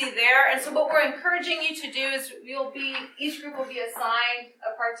consistency there. And so what we're encouraging you to do is each group will be assigned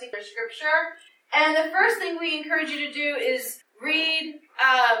a particular scripture. And the first thing we encourage you to do is read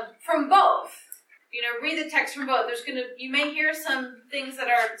from both. Read the text from both. You may hear some things that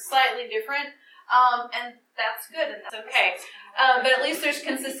are slightly different, and that's good and that's okay. But at least there's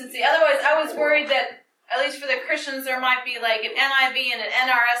consistency. Otherwise, I was worried that at least for the Christians, there might be like an NIV and an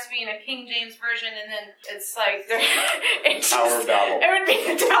NRSV and a King James version, and then it's like Tower of Babel. It would be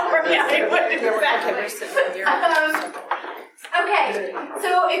the Tower of Babel. Okay,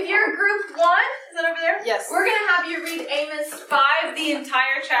 so if you're group 1, is that over there? Yes. We're going to have you read Amos 5, the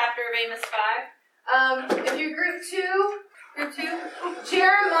entire chapter of Amos 5. If you're group 2,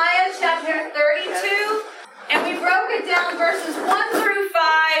 Jeremiah chapter 32. And we broke it down verses 1 through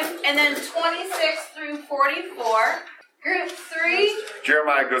 5, and then 26 through 44. Group 3.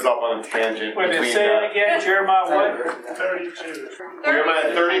 Jeremiah goes off on a tangent. Wait a minute, say it again. Jeremiah what? 32.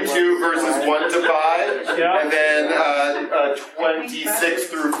 Jeremiah 32 verses 1 to 5, and then 26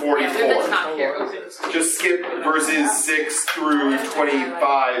 through 44. Just skip verses 6 through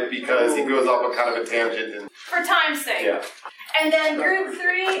 25 because he goes off on kind of a tangent. For time's sake. Yeah. And then group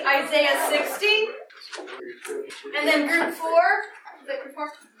 3, Isaiah 60. And then group 4, is that group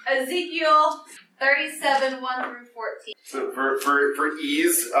 4? Ezekiel 37, 1 through 14. So for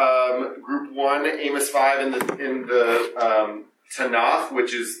ease, group 1, Amos 5 in the Tanakh,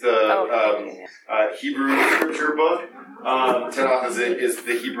 which is the Hebrew scripture book. Tanakh is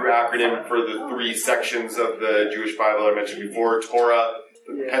the Hebrew acronym for the 3 sections of the Jewish Bible I mentioned before: Torah,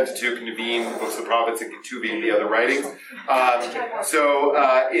 the Pentateuch, Nevi'im, books of the prophets, and Ketuvim, the other writings. So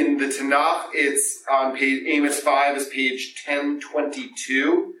in the Tanakh, it's on page Amos 5 is page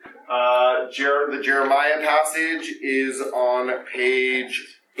 1022. The Jeremiah passage is on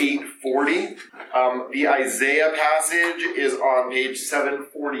page 840. The Isaiah passage is on page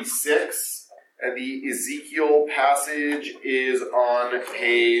 746. And the Ezekiel passage is on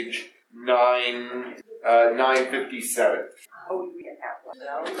page 957.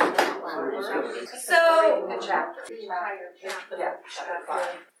 So,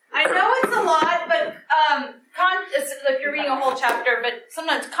 I know it's a lot, but it's like you're reading a whole chapter, but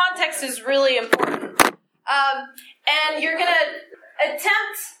sometimes context is really important. And you're going to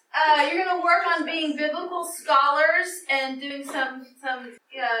you're going to work on being biblical scholars and doing some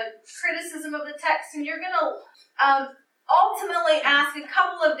criticism of the text, and you're going to ultimately ask a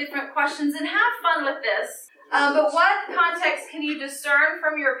couple of different questions and have fun with this. But what context can you discern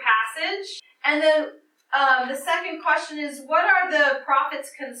from your passage? And then the second question is, what are the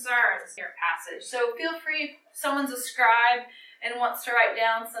prophet's concerns in your passage? So feel free, if someone's a scribe and wants to write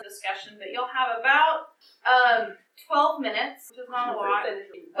down some discussion, but you'll have about 12 minutes, which is not a lot,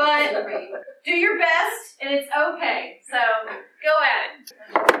 but do your best, and it's okay. So go at it.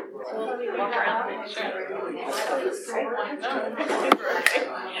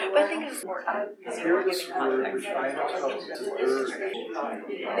 But I think it's more because you're giving context.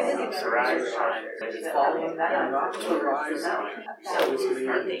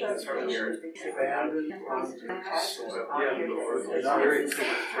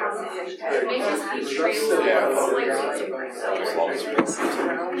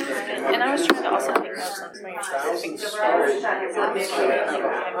 And I was trying to also take notes on some of your specific stories.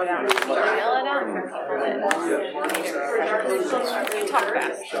 Mail it out for people that you talk about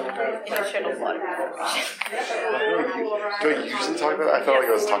it. And you shared a lot of information. Do I usually talk about it? I felt like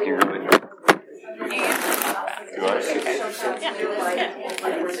I was talking really fast. Do I?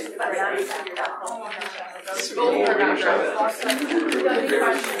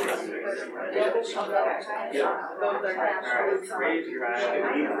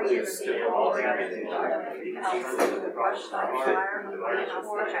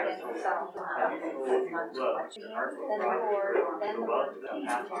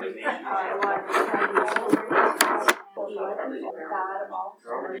 God of all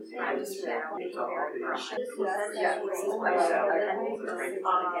authority, and is now and forever.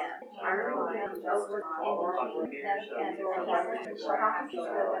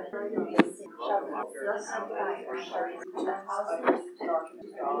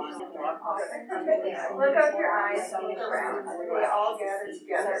 Look up your eyes and look around. They all gather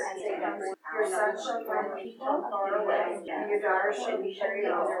together and say, your son shall find people far away, and your daughter shall be carried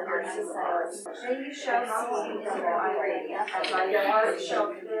on their mercy arms. Then you shall see his glory, and your heart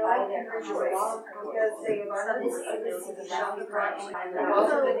shall fill and rejoice, because the abundance of the sea shall be brought to you. The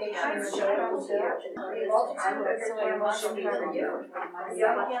wealth of the nations shall come to you. The multitude of your camels shall cover you. The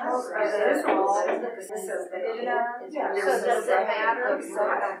young camels are those walls of the serpent. So does it matter?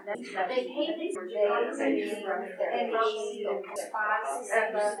 They hate these days and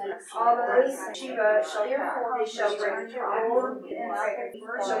all those Sheba shall come. They shall bring gold and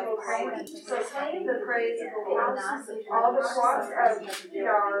shall proclaim the praise of the Lord. All the flocks of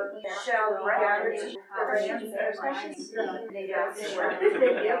Kedar shall be gathered to the rams that are precious.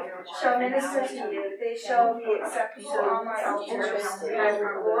 Shall minister to you. They shall be acceptable on my altar, and I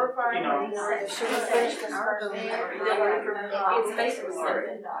will glorify my name. It's basically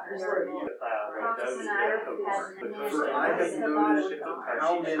serpent daughters. For I have noticed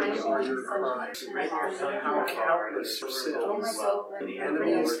how many are your crimes, how countless your sins. The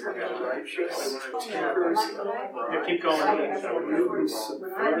enemies of the righteous, takers of right, keep going. you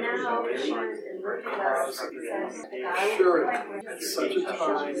subvert the gate for cause of them. Surely, at such a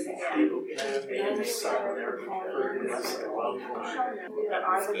time, they will have been silent, for it is a love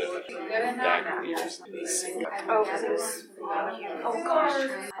Oh gosh,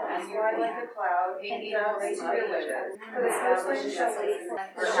 and fly like a cloud, and down raise your window. For the snowflake shall leave,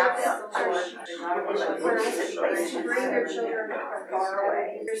 to bring your children from far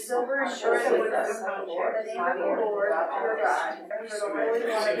away. Your silver and gold with us, the name of the Lord your God, and for the Holy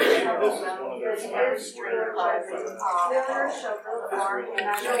One of Israel, your ears your judgment. Foreigners shall build arms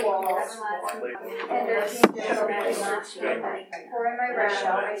and your walls, and their kingdom shall minister to you. For in my wrath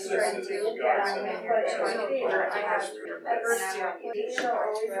I strike you, but in my favor I have adversity. It shall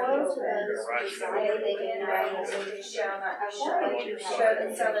always flow to them, and they can and they shall not be shut. Shut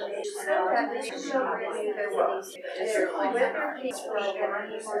and sell the nations out, and they shall renew their wealth. With their peace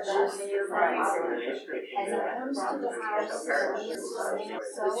broken, for those your rights. As it comes to the house of the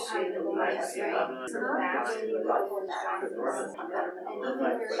so I will bless you. Back to you before the eyes, and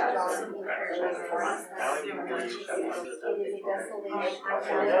even where it doesn't be very far.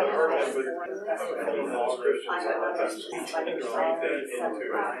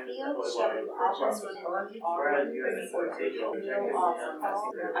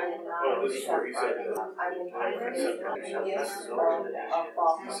 It is a desolation.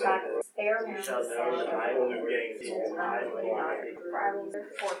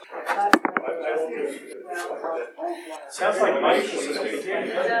 Sounds like Mike was just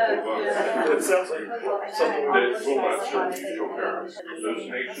It sounds like something that will not serve you shall perish. Those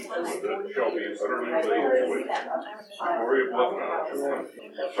nations that shall be utterly laid waste. The glory of Lebanon shall come.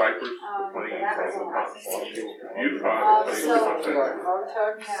 Cyprus, the plain from the mountains. You tribe of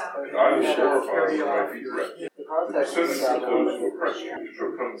I will glorify you by your breath. The descendants of those who oppress you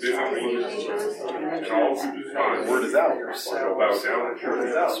shall come digging and all who despise word is out. shall bow down at your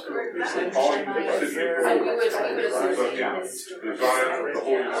feet. All you the city of the Zion of the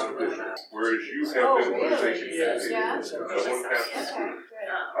Holy One of Israel. Whereas you have been forsaken no one passes through.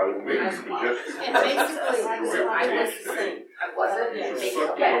 I will make you majestic. And basically, I was the same. You shall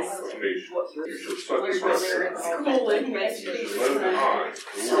suck the milk of nations. You shall suck the breast of let the eye, the Lord, in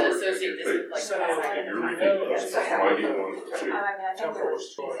your face, and your redeemer, mighty one of the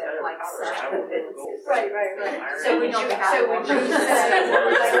Right. So would you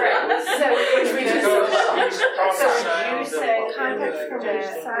say, context from the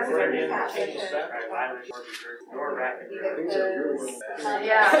Psalms of the passage?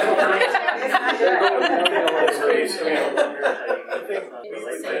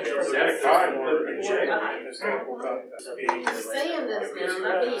 Saying this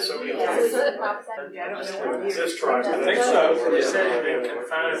now, This tribe, I think so. They said they've been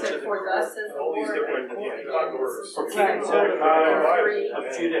confined to all these different conquerors. For King Zedekiah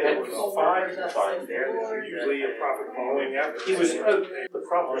of Judah had 5 confined there. Usually a prophet following after. He was the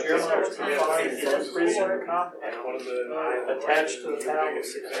prophet Jeremiah was confined in a prison and one of the attached to the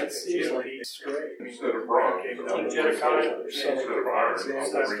palace. instead of bronze, King Zedekiah, instead of iron,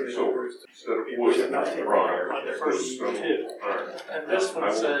 I'll bring silver, instead of wood, bronze, instead of stone, iron. and this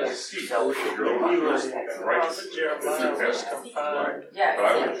one says, he was, prophet Jeremiah was confined But I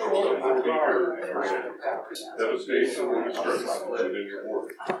would still be here. Devastation and destruction within your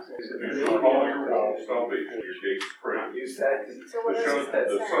borders. You shall call your wall salvation, your gates praise. The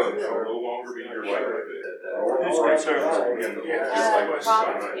sun shall no longer be your light. Nor the light and the light of the sun.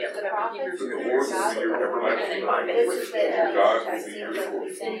 But the Lord will be your everlasting light. And God will be your glory.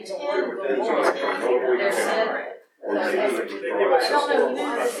 The sun shall no longer be or the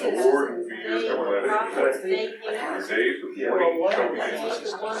Lord will be your everlasting light. Your days of mourning shall be ended.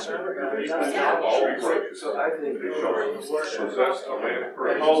 Your people shall all be righteous. They shall possess the land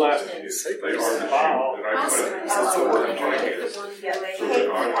forever. They are the sheep that I planted. And my hands. So that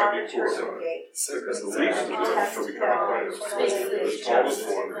God might be glorified. Because the least of them shall become a plant. The smallest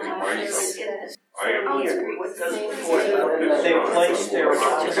one will be my son. I am the Lord. They placed their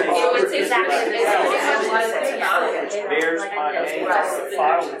bears my name the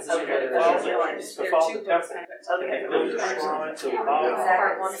file the temple. They built the shrine to the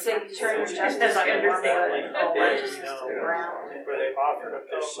where they offered up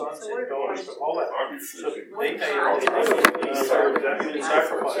their sons and daughters to Molech. So they made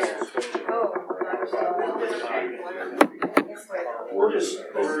sacrifices. What is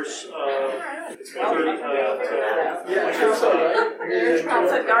verse 30?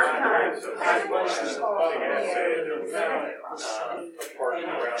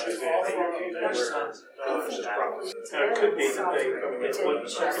 It could be that they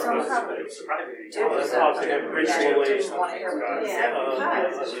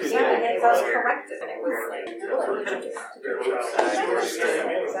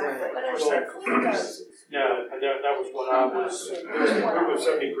no, that was what I was. There was a group of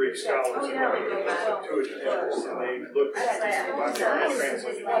 70 Greek scholars and they looked at the Bible and translated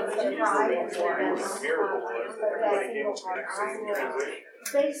it. Miracle was that everybody came to the same translation.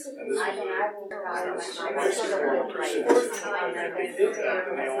 Basically, and they did that,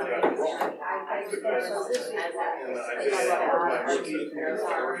 and they all got it wrong.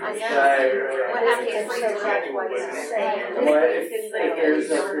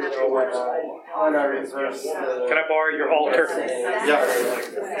 Can I borrow your altar? Yeah.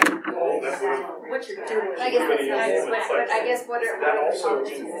 What you're doing. I guess what that also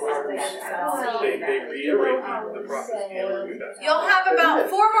they reiterate the prophecy. You'll have about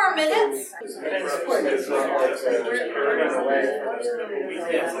 4 more minutes.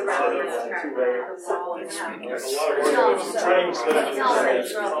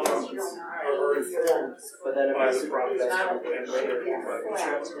 But then it was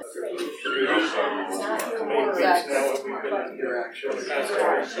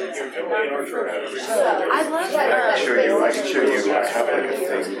I love that. I can show you. I have like a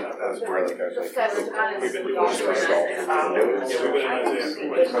thing where like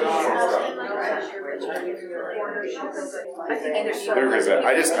I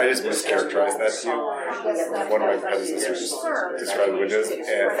just mischaracterized that to you. One of my predecessors described Windows, and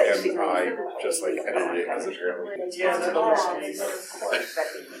I just like edited it as a trailer.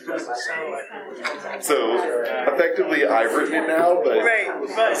 So effectively, I've written it now, but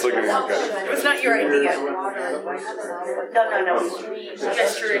it's looking good. It's not your idea. No.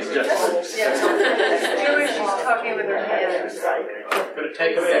 Just your idea. Jewish talking with her hands. going to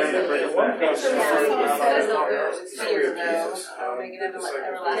take a minute and bring it back up.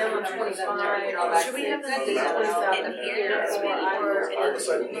 Should we have that in here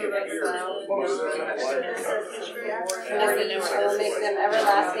will make them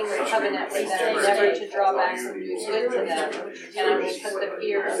everlasting covenant with them, never to draw back from doing good to them. And I will put the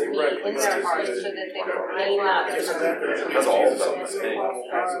fear of me in their hearts so that they may not. That's all of them.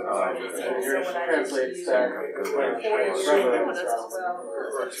 Translates that.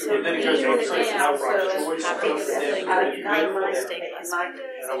 And then it goes on to say, now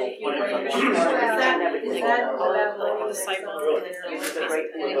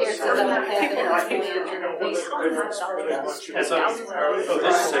choice of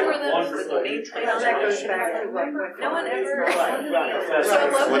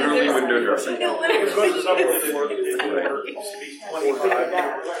Literally window dressing.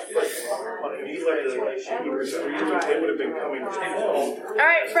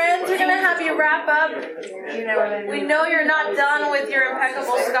 Alright, friends, we're going to have you wrap up. We know you're not done with your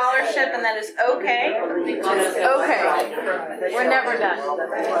impeccable scholarship, and that is okay. Okay. We're never done.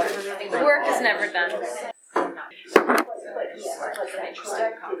 The work is never done.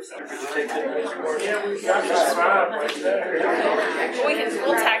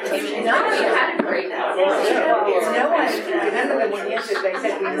 We'll tag team. No, you had a great hour. none of them would answer, they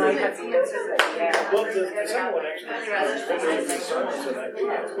said we might have the answers that we have. Well, the second one actually,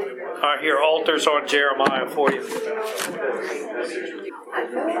 all right, here, altars on Jeremiah 40. All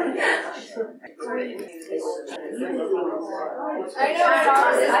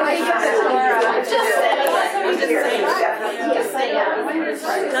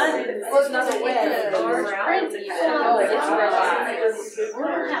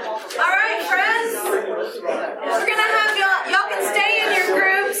right, friends. We're gonna have y'all can stay in your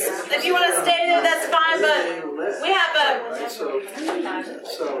groups. If you want to stay there, that's fine. But we have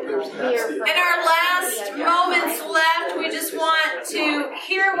in our last moments left, we just want to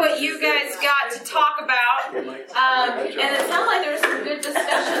hear what you guys got to talk about. And it sounded like there was some good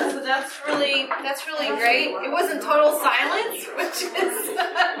discussion, so that's really great. It wasn't total silence, which is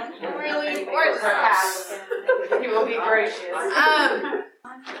really important for us. You will be gracious.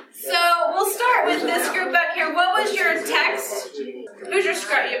 So we'll start with this group back here. What was your text? Who's your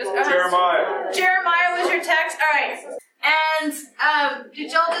scribe? Jeremiah. Jeremiah was your text. All right. And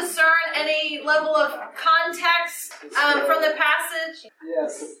did y'all discern any level of context from the passage?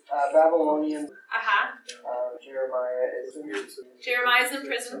 Yes, Babylonian. Jeremiah's in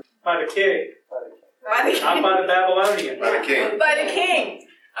prison. By the king. By the king. Not by the Babylonian. By the king. By the king.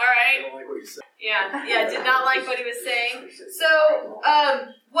 All right. Yeah, did not like what he was saying. So,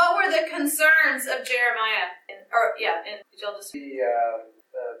 what were the concerns of Jeremiah? Did y'all just... The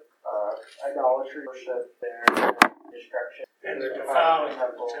idolatry, worship, their destruction. And they're defiling the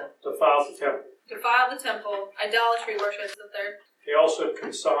temple. Defile the temple. Defile the temple. Idolatry worship is the third. They also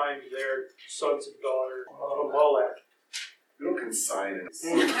consigned their sons and daughters to Molech. We don't consign it.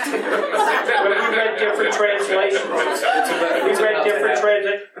 We read different translations.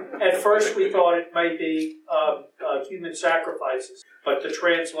 At first we thought it might be human sacrifices, but the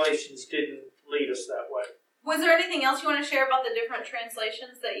translations didn't lead us that way. Was there anything else you want to share about the different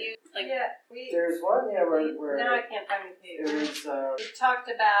translations that you like? Yeah, there's one where now I can't find the page. It was we talked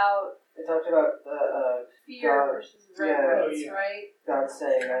about the fear God, versus reverence, right? God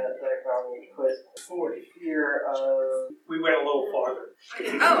saying that God will put fear of. We went a little farther. We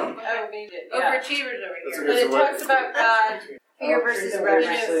did. Overachievers over here. But it talks about God. Fear versus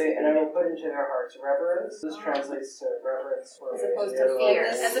reverence. And I will put into their hearts reverence. This translates to reverence. As opposed to fear.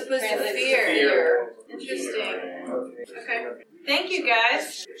 As opposed to fear. Interesting. Okay. Thank you,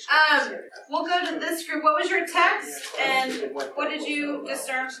 guys. We'll go to this group. What was your text, and what did you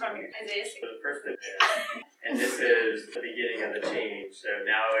discern from your Isaiah 6? The first bit there. And this is the beginning of the change. So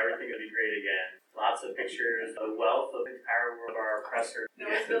now everything will be great again. Lots of pictures, the wealth of the entire world of our oppressor. No,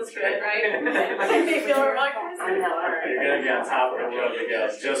 it feels good, right? They feel remarkable. You're going to be on top of the world again.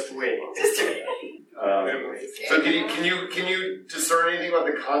 Just wait. So can you discern anything about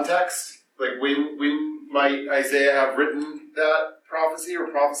the context? Like when might Isaiah have written that prophecy or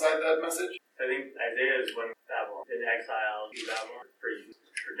prophesied that message? I think Isaiah is when Babylon in exile to Babylon,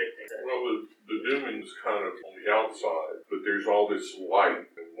 predicting that. Well, the dooming is kind of on the outside, but there's all this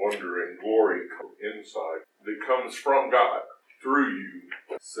light and wonder and glory inside that comes from God through you.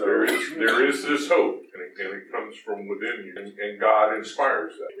 So there is this hope, and it comes from within you, and God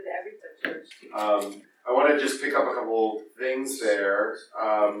inspires that. I want to just pick up a couple things there.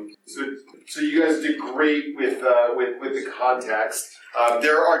 So you guys did great with the context.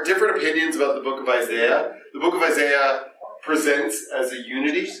 There are different opinions about the book of Isaiah. The book of Isaiah presents as a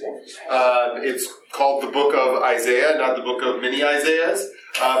unity. It's called the book of Isaiah, not the book of many Isaiahs.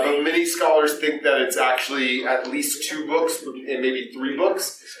 But many scholars think that it's actually at least 2 books and maybe 3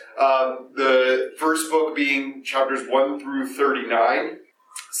 books. The first book being chapters 1 through 39.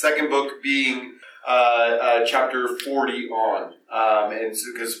 Second book being chapter 40 on. And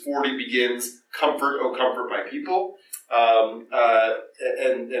so because 40 begins, "Comfort, O comfort my people." And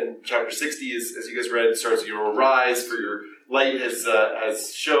chapter 60 is, as you guys read, starts, "Arise, for your light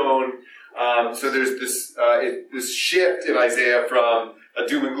has shone." So there's this shift in Isaiah from a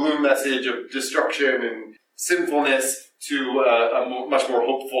doom and gloom message of destruction and sinfulness to a much more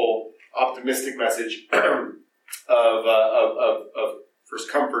hopeful, optimistic message of first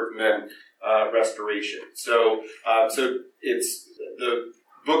comfort and then restoration. So it's the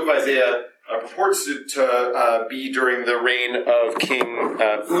book of Isaiah purports to be during the reign of King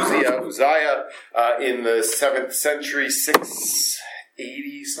Uzziah in the 7th century,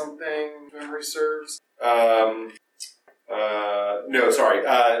 680 something, if memory serves. The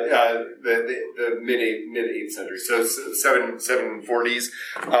mid 8th century, so 740s.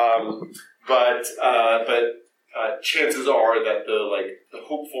 But chances are that the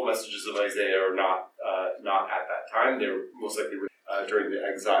hopeful messages of Isaiah are not at that time. They're most likely during the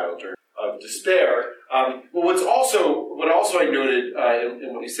exile, of despair. Well, what also I noted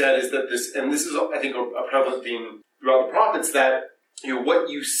in what you said is that this is I think a prevalent theme throughout the prophets, that what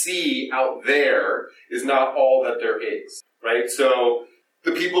you see out there is not all that there is, right? So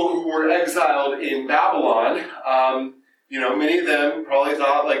the people who were exiled in Babylon, many of them probably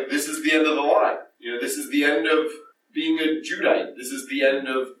thought, like, this is the end of the line. This is the end of being a Judite. This is the end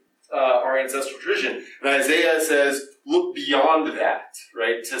of our ancestral tradition. And Isaiah says, look beyond that,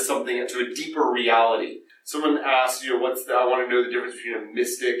 right, to a deeper reality. Someone asked, I want to know the difference between a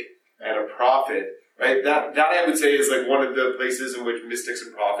mystic and a prophet, right? That I would say is like one of the places in which mystics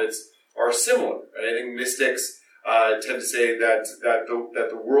and prophets are similar. Right? I think mystics tend to say that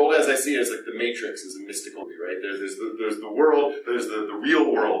the world, as I see it, is like the Matrix is a mystical movie, right? There's the world, there's the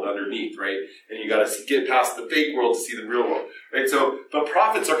real world underneath, right? And you got to get past the fake world to see the real world, right? So, but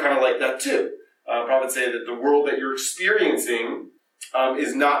prophets are kind of like that too. Prophets say that the world that you're experiencing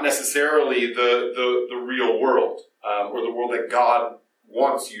is not necessarily the real world, or the world that God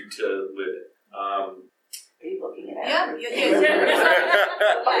wants you to live in. Are you looking at Yeah.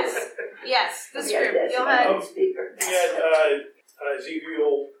 Yes, this group. Go ahead. We had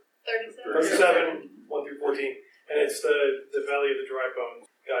Ezekiel 37, 1 through 14, and it's the Valley of the Dry Bones.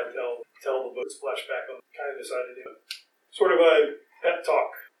 God tell the boats flashback on. Kind of decided to sort of a pep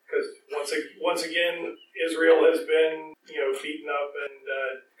talk, because once again Israel has been beaten up and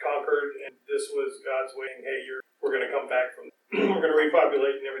conquered, and this was God's way. Hey, we're going to come back from. We're going to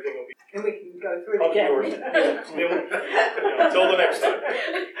repopulate, and everything will be. And we can go through it again. Until the next time.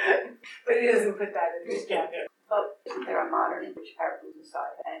 But he doesn't put that in his chapter. But isn't there a modern in which Arabs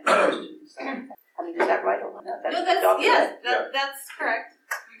inside and Christians inside? I mean, is that right or not? That's correct.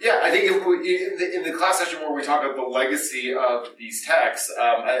 Yeah, I think in the class session where we talk about the legacy of these texts,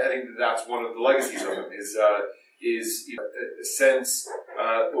 I think that's one of the legacies of them is a sense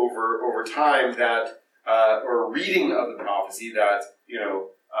over time that or a reading of the prophecy that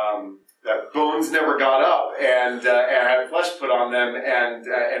that bones never got up and had flesh put on them and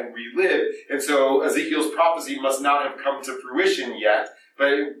relived, and so Ezekiel's prophecy must not have come to fruition yet,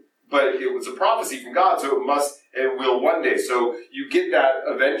 but it was a prophecy from God, so it will one day. So you get that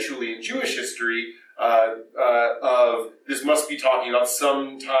eventually in Jewish history of this must be talking about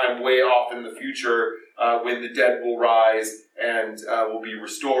some time way off in the future when the dead will rise and will be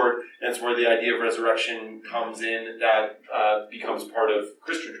restored. And it's where the idea of resurrection comes in that becomes part of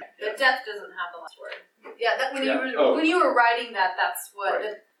Christian tradition. But death doesn't have the last word. Yeah, when you were writing that's what.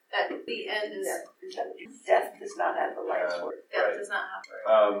 Right. At the end is death does not have the last word. Death does not have the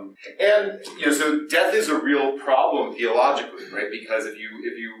word. And so death is a real problem theologically, right? Because if you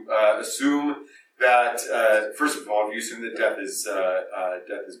assume that first of all, if you assume that death is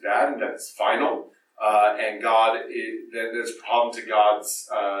bad and death is final, and then there's a problem to God's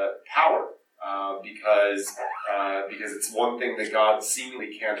power, because it's one thing that God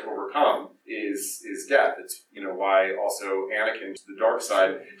seemingly can't overcome is death. It's why also Anakin to the dark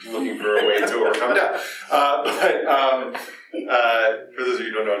side looking for a way to overcome death. But for those of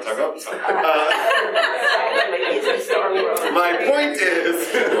you who don't know what I'm talking about, my point is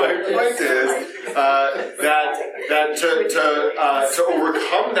that to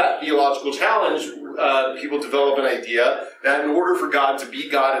overcome that theological challenge, people develop an idea that in order for God to be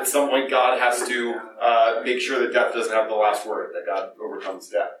God, at some point God has to make sure that death doesn't have the last word, that God overcomes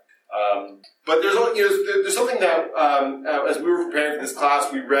death. But there's something that as we were preparing for this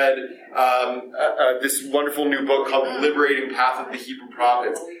class, we read this wonderful new book called The Liberating Path of the Hebrew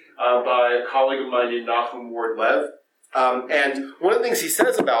Prophets by a colleague of mine named Nachum Ward-Lev. And one of the things he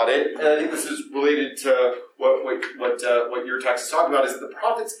says about it, and I think this is related to what your text is talking about, is that the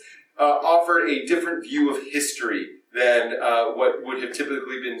prophets offered a different view of history than what would have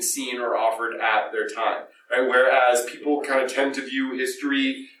typically been seen or offered at their time. Right? Whereas people kind of tend to view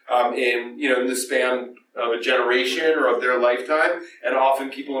history in the span of a generation or of their lifetime, and often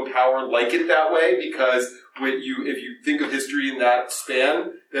people in power like it that way because if you think of history in that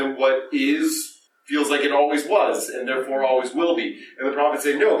span, then what is feels like it always was, and therefore always will be. And the prophets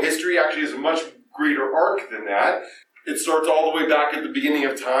say, no, history actually is a much greater arc than that. It starts all the way back at the beginning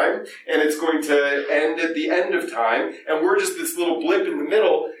of time, and it's going to end at the end of time, and we're just this little blip in the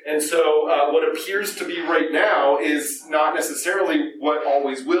middle, and so what appears to be right now is not necessarily what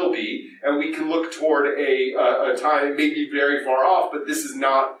always will be, and we can look toward a time, it may be very far off, but this is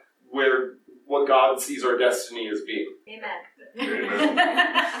not what God sees our destiny as being. Amen.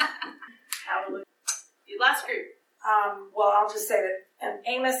 Hallelujah. Last group. Well, I'll just say that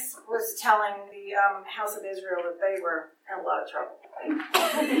Amos was telling the house of Israel that they were in a lot of trouble.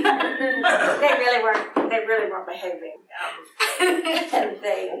 They really weren't behaving, and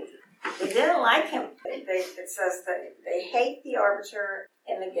they didn't like him. it says that they hate the arbiter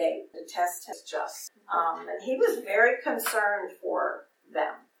and the gate, detest his just. And he was very concerned for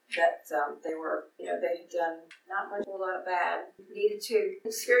them, that they were, they had done not much, a lot of bad, needed to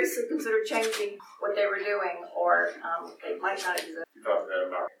seriously consider changing what they were doing, or they might not exist. You thought that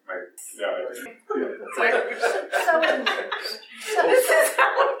about So this is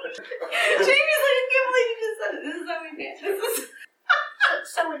how Jamie's like, I can't believe you just said it. This is how we did.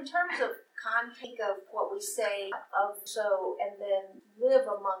 So in terms of content of what we say of and then live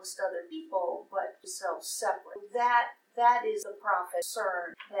amongst other people, but yourself separate. That is the prophet's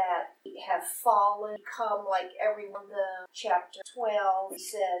concern, that have fallen, become like everyone. The chapter 12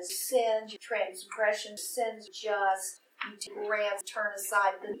 says, sins, transgressions, sins just, you rant, turn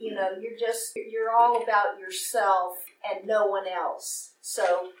aside. You're all about yourself and no one else.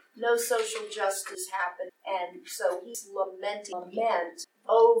 So no social justice happened, and so he's lament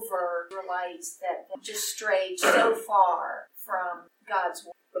over Israelites that just strayed so far from God's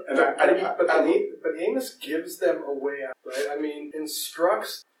word. But Amos gives them a way out, right? I mean,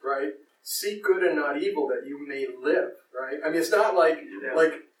 instructs, right? Seek good and not evil that you may live, right? I mean, it's not like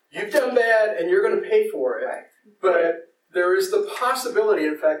you've done bad and you're going to pay for it, right. But there is the possibility,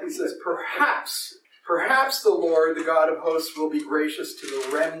 in fact, he says, perhaps the Lord, the God of hosts, will be gracious to the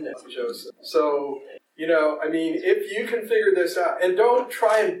remnant of Joseph. So, I mean, if you can figure this out, and don't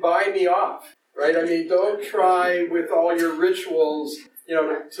try and buy me off, right? I mean, don't try with all your rituals,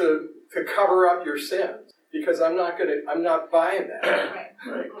 to cover up your sins, because I'm not buying that.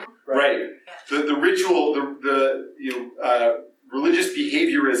 Right. The ritual, the religious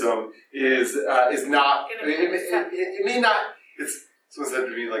behaviorism is not. It may not. Someone said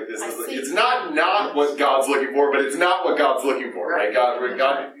to me like this: it's not what God's looking for, but it's not what God's looking for, right?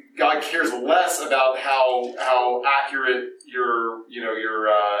 God cares less about how accurate your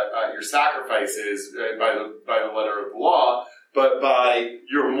sacrifice is by the letter of the law, but by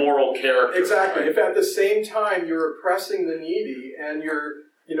your moral character. Exactly. If at the same time you're oppressing the needy and you're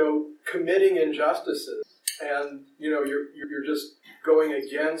committing injustices, and you're just going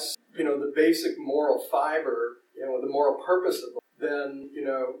against the basic moral fiber, the moral purpose of it, then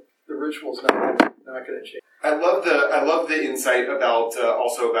the ritual's not going to change. I love the insight about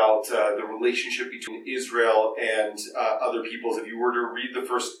the relationship between Israel and other peoples. If you were to read the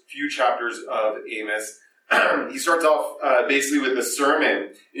first few chapters of Amos, he starts off basically with a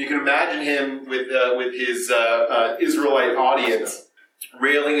sermon. You can imagine him with his Israelite audience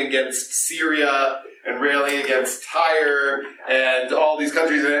railing against Syria and railing against Tyre and all these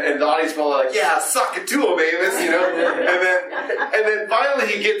countries, and the audience people are like, "Yeah, suck it to him, Amos," and then finally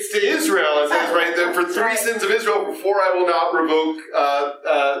he gets to Israel and says, "Right, that for 3 sins of Israel, before I will not revoke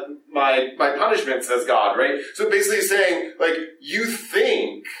my punishment," says God. Right. So basically, he's saying, like, you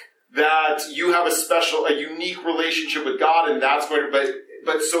think that you have a unique relationship with God, and that's going to,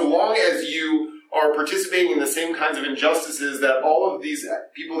 but so long as you are participating in the same kinds of injustices that all of these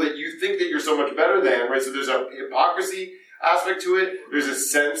people that you think that you're so much better than, right? So there's a hypocrisy aspect to it. There's a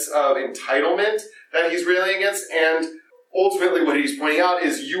sense of entitlement that he's railing against, and ultimately what he's pointing out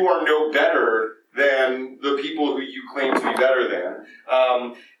is you are no better than the people who you claim to be better than.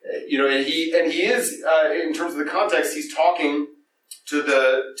 And he is in terms of the context, he's talking to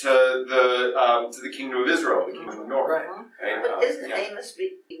the kingdom of Israel, the kingdom of the north. Right. But isn't Amos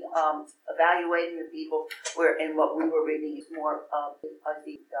evaluating the people where in what we were reading is more of the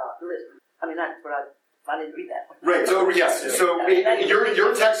list? I mean, not what I didn't read that. Right. So yes. So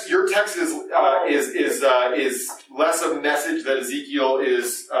your text is less a message that Ezekiel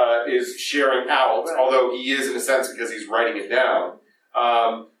is sharing out, right. Although he is in a sense because he's writing it down.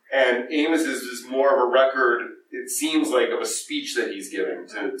 And Amos is more of a record. It seems like of a speech that he's giving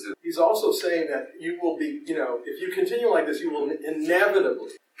to. He's also saying that you will be, if you continue like this, you will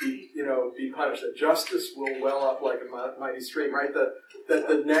inevitably be punished. That justice will well up like a mighty stream, right? That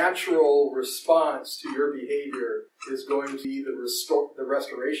the natural response to your behavior is going to be the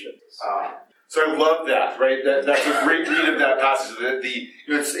restoration. So I love that, right? That's a great read of that passage.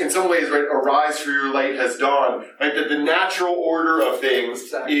 In some ways, right? Arise, for your light has dawned. Right? That the natural order of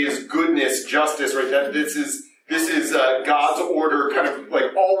things is goodness, justice. Right? That this is God's order, kind of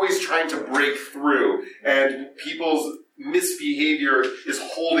like always trying to break through, and people's misbehavior is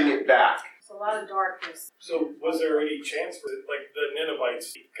holding it back. It's a lot of darkness. So, was there any chance for the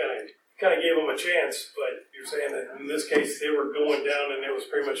Ninevites? Kind of gave them a chance, but you're saying that in this case they were going down, and it was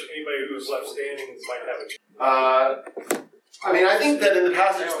pretty much anybody who was left standing might have a chance. I think that in the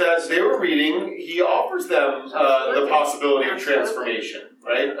passage that they were reading, he offers them the possibility of transformation,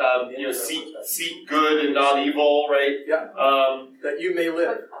 right? Seek good and not evil, right? Yeah. That you may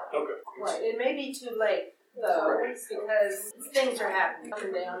live. Okay. Right, it may be too late, though, because things are happening up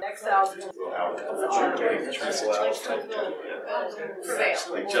and down. Exiles.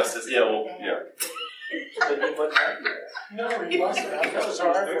 Like justice, yeah, well, yeah. No, he wasn't. That was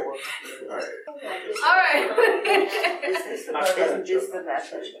hard for him. All right. Isn't this the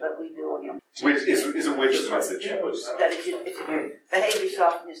message that we do on your Which is it which message? that if you behave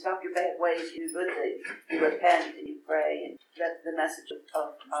yourself and you stop your bad ways, you do good things, you repent and you pray, and that's the message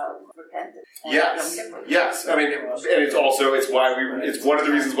of repentance. Yes. I mean, and it's one of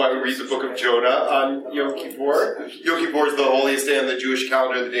the reasons why we read the book of Jonah on Yom Kippur. Yom Kippur is the holiest day on the Jewish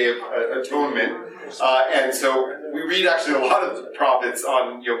calendar, the Day of Atonement. And so we read actually a lot of the prophets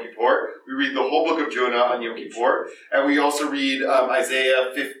on Yom Kippur. We read the whole book of Jonah on Yom Kippur. And we also read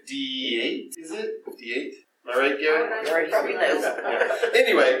Isaiah 58. Is it? 58? Am I right, Gary? Probably knows. Yeah.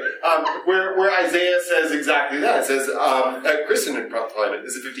 Anyway, where Isaiah says exactly that. It says, Kristen would probably know.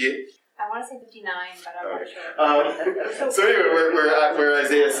 Is it 58? I want to say 59, but I'm not sure. So anyway, where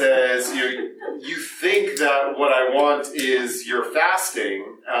Isaiah says, you think that what I want is your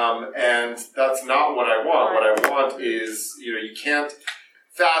fasting, and that's not what I want. What I want is, you can't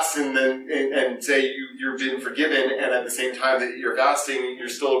fast and then and say you've been forgiven, and at the same time that you're fasting, you're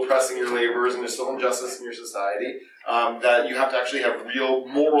still oppressing your laborers and there's still injustice in your society. That you have to actually have real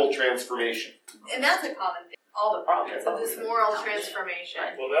moral transformation. And that's a common thing. All the prophets of this moral transformation.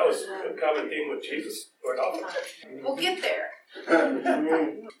 Well, that was a common theme with Jesus quite often. We'll get there.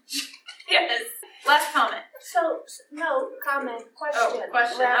 Yes. Last comment. So, no, comment, question. Oh,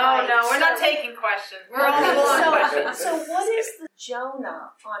 question. Rabbi, No, we're not taking questions. We're all on questions. So what is the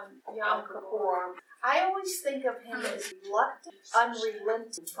Jonah on Yom Kippur? I always think of him as reluctant,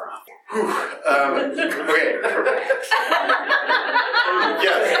 unrelenting prophet. Okay.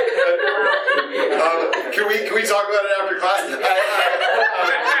 Yes. Can we talk about it after class?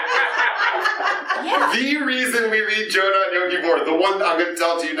 The reason we read Jonah and Yom Kippur, the one I'm going to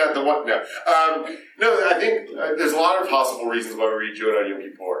tell it to you, not the one. No. I think there's a lot of possible reasons why we read Jonah and Yom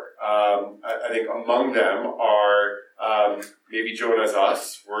Kippur. I think among them are maybe Jonah's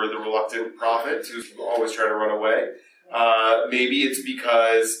us. We're the reluctant prophet who's always trying to run away. Maybe it's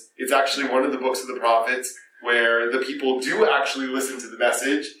because it's actually one of the books of the prophets where the people do actually listen to the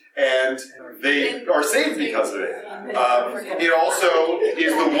message and they are saved because of it. It also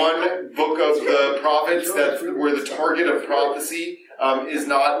is the one book of the prophets where the target of prophecy is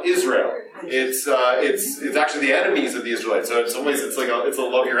not Israel. It's actually the enemies of the Israelites. So in some ways, it's a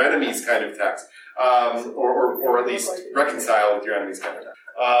love your enemies kind of text, or at least reconcile with your enemies kind of text.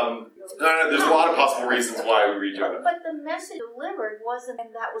 There's a lot of possible reasons why we read Jonah. But the message delivered wasn't,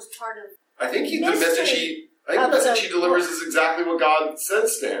 and that was part of. I think the message he delivers is exactly what God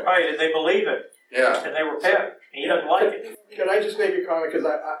says to him. Right, and they believe it. Yeah. And they repent. He doesn't like it. Can I just make a comment? Because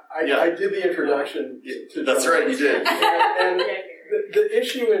I did the introduction to That's Jonah. right, you did. And the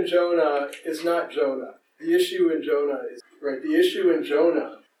issue in Jonah is not Jonah. The issue in Jonah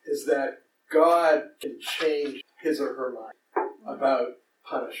is that God can change his or her mind about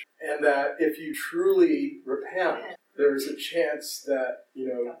punishment. And that if you truly repent, there's a chance that,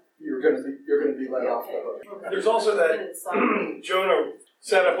 you're going to be let off the hook. There's also that Jonah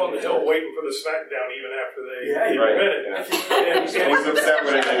sat up on the hill waiting for the smackdown even after they repented. Yeah. He was upset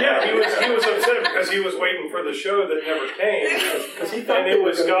when it didn't happen. he was upset because he was waiting for the show that never came. And it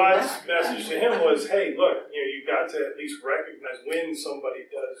was God's message to him was, hey, look, you've got to at least recognize when somebody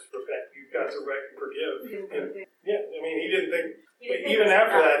does repent. You've got to forgive. And, he didn't think. Even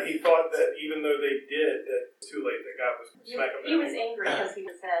after that, he thought that even though they did, that it was too late. That God was smack them down. He was angry because he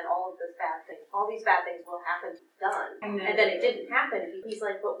said all of this bad things, all these bad things will happen to done, and then it didn't happen. He's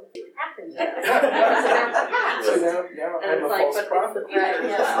like, but it didn't happen yet. So now I'm a false prophet.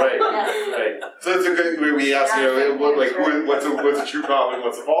 Right. So it's a good. We ask, what's a true prophet,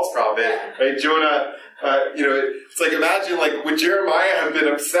 what's a false prophet? Right, Jonah. It's like imagine would Jeremiah have been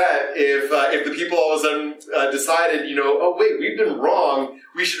upset if the people all of a sudden decided, oh wait, we've been wrong,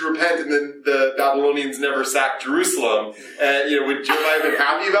 we should repent, and then the Babylonians never sacked Jerusalem. And would Jeremiah have been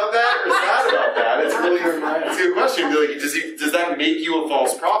happy about that or sad about that? It's a good question. Does that make you a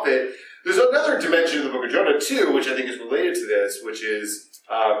false prophet? There's another dimension of the book of Jonah too, which I think is related to this, which is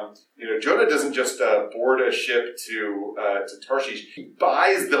Jonah doesn't just board a ship to Tarshish. He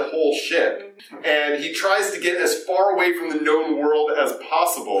buys the whole ship, and he tries to get as far away from the known world as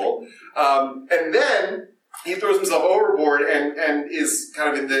possible. And then he throws himself overboard and is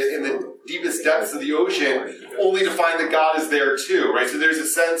kind of in the deepest depths of the ocean, only to find that God is there too, right? So there's a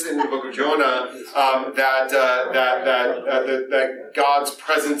sense in the book of Jonah that God's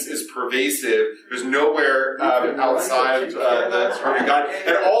presence is pervasive. There's nowhere outside the permanent God,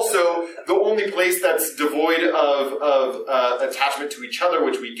 and also the only place that's devoid of attachment to each other,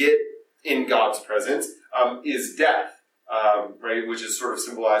 which we get in God's presence, is death. Right, which is sort of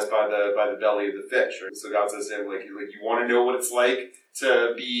symbolized by the belly of the fish. Right? So God says to him, like you want to know what it's like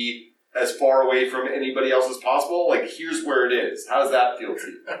to be as far away from anybody else as possible. Like, here's where it is. How does that feel to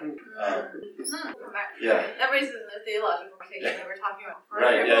you? Yeah. That raises the theological conversation that we're talking about.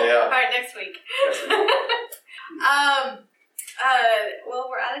 Right. Yeah. All right, next week. Well,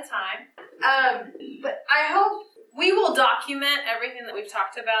 we're out of time. But I hope we will document everything that we've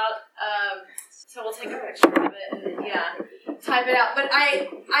talked about. So we'll take a picture of it and type it out. But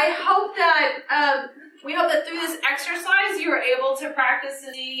I hope that we hope that through this exercise you are able to practice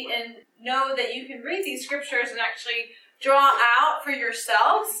and see and know that you can read these scriptures and actually draw out for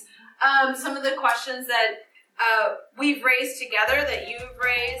yourselves some of the questions that we've raised together, that you've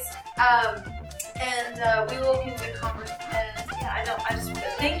raised, and we will continue the conversation. I just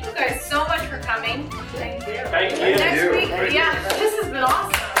thank you guys so much for coming. Thank you. Next week, this has been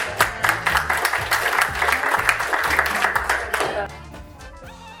awesome.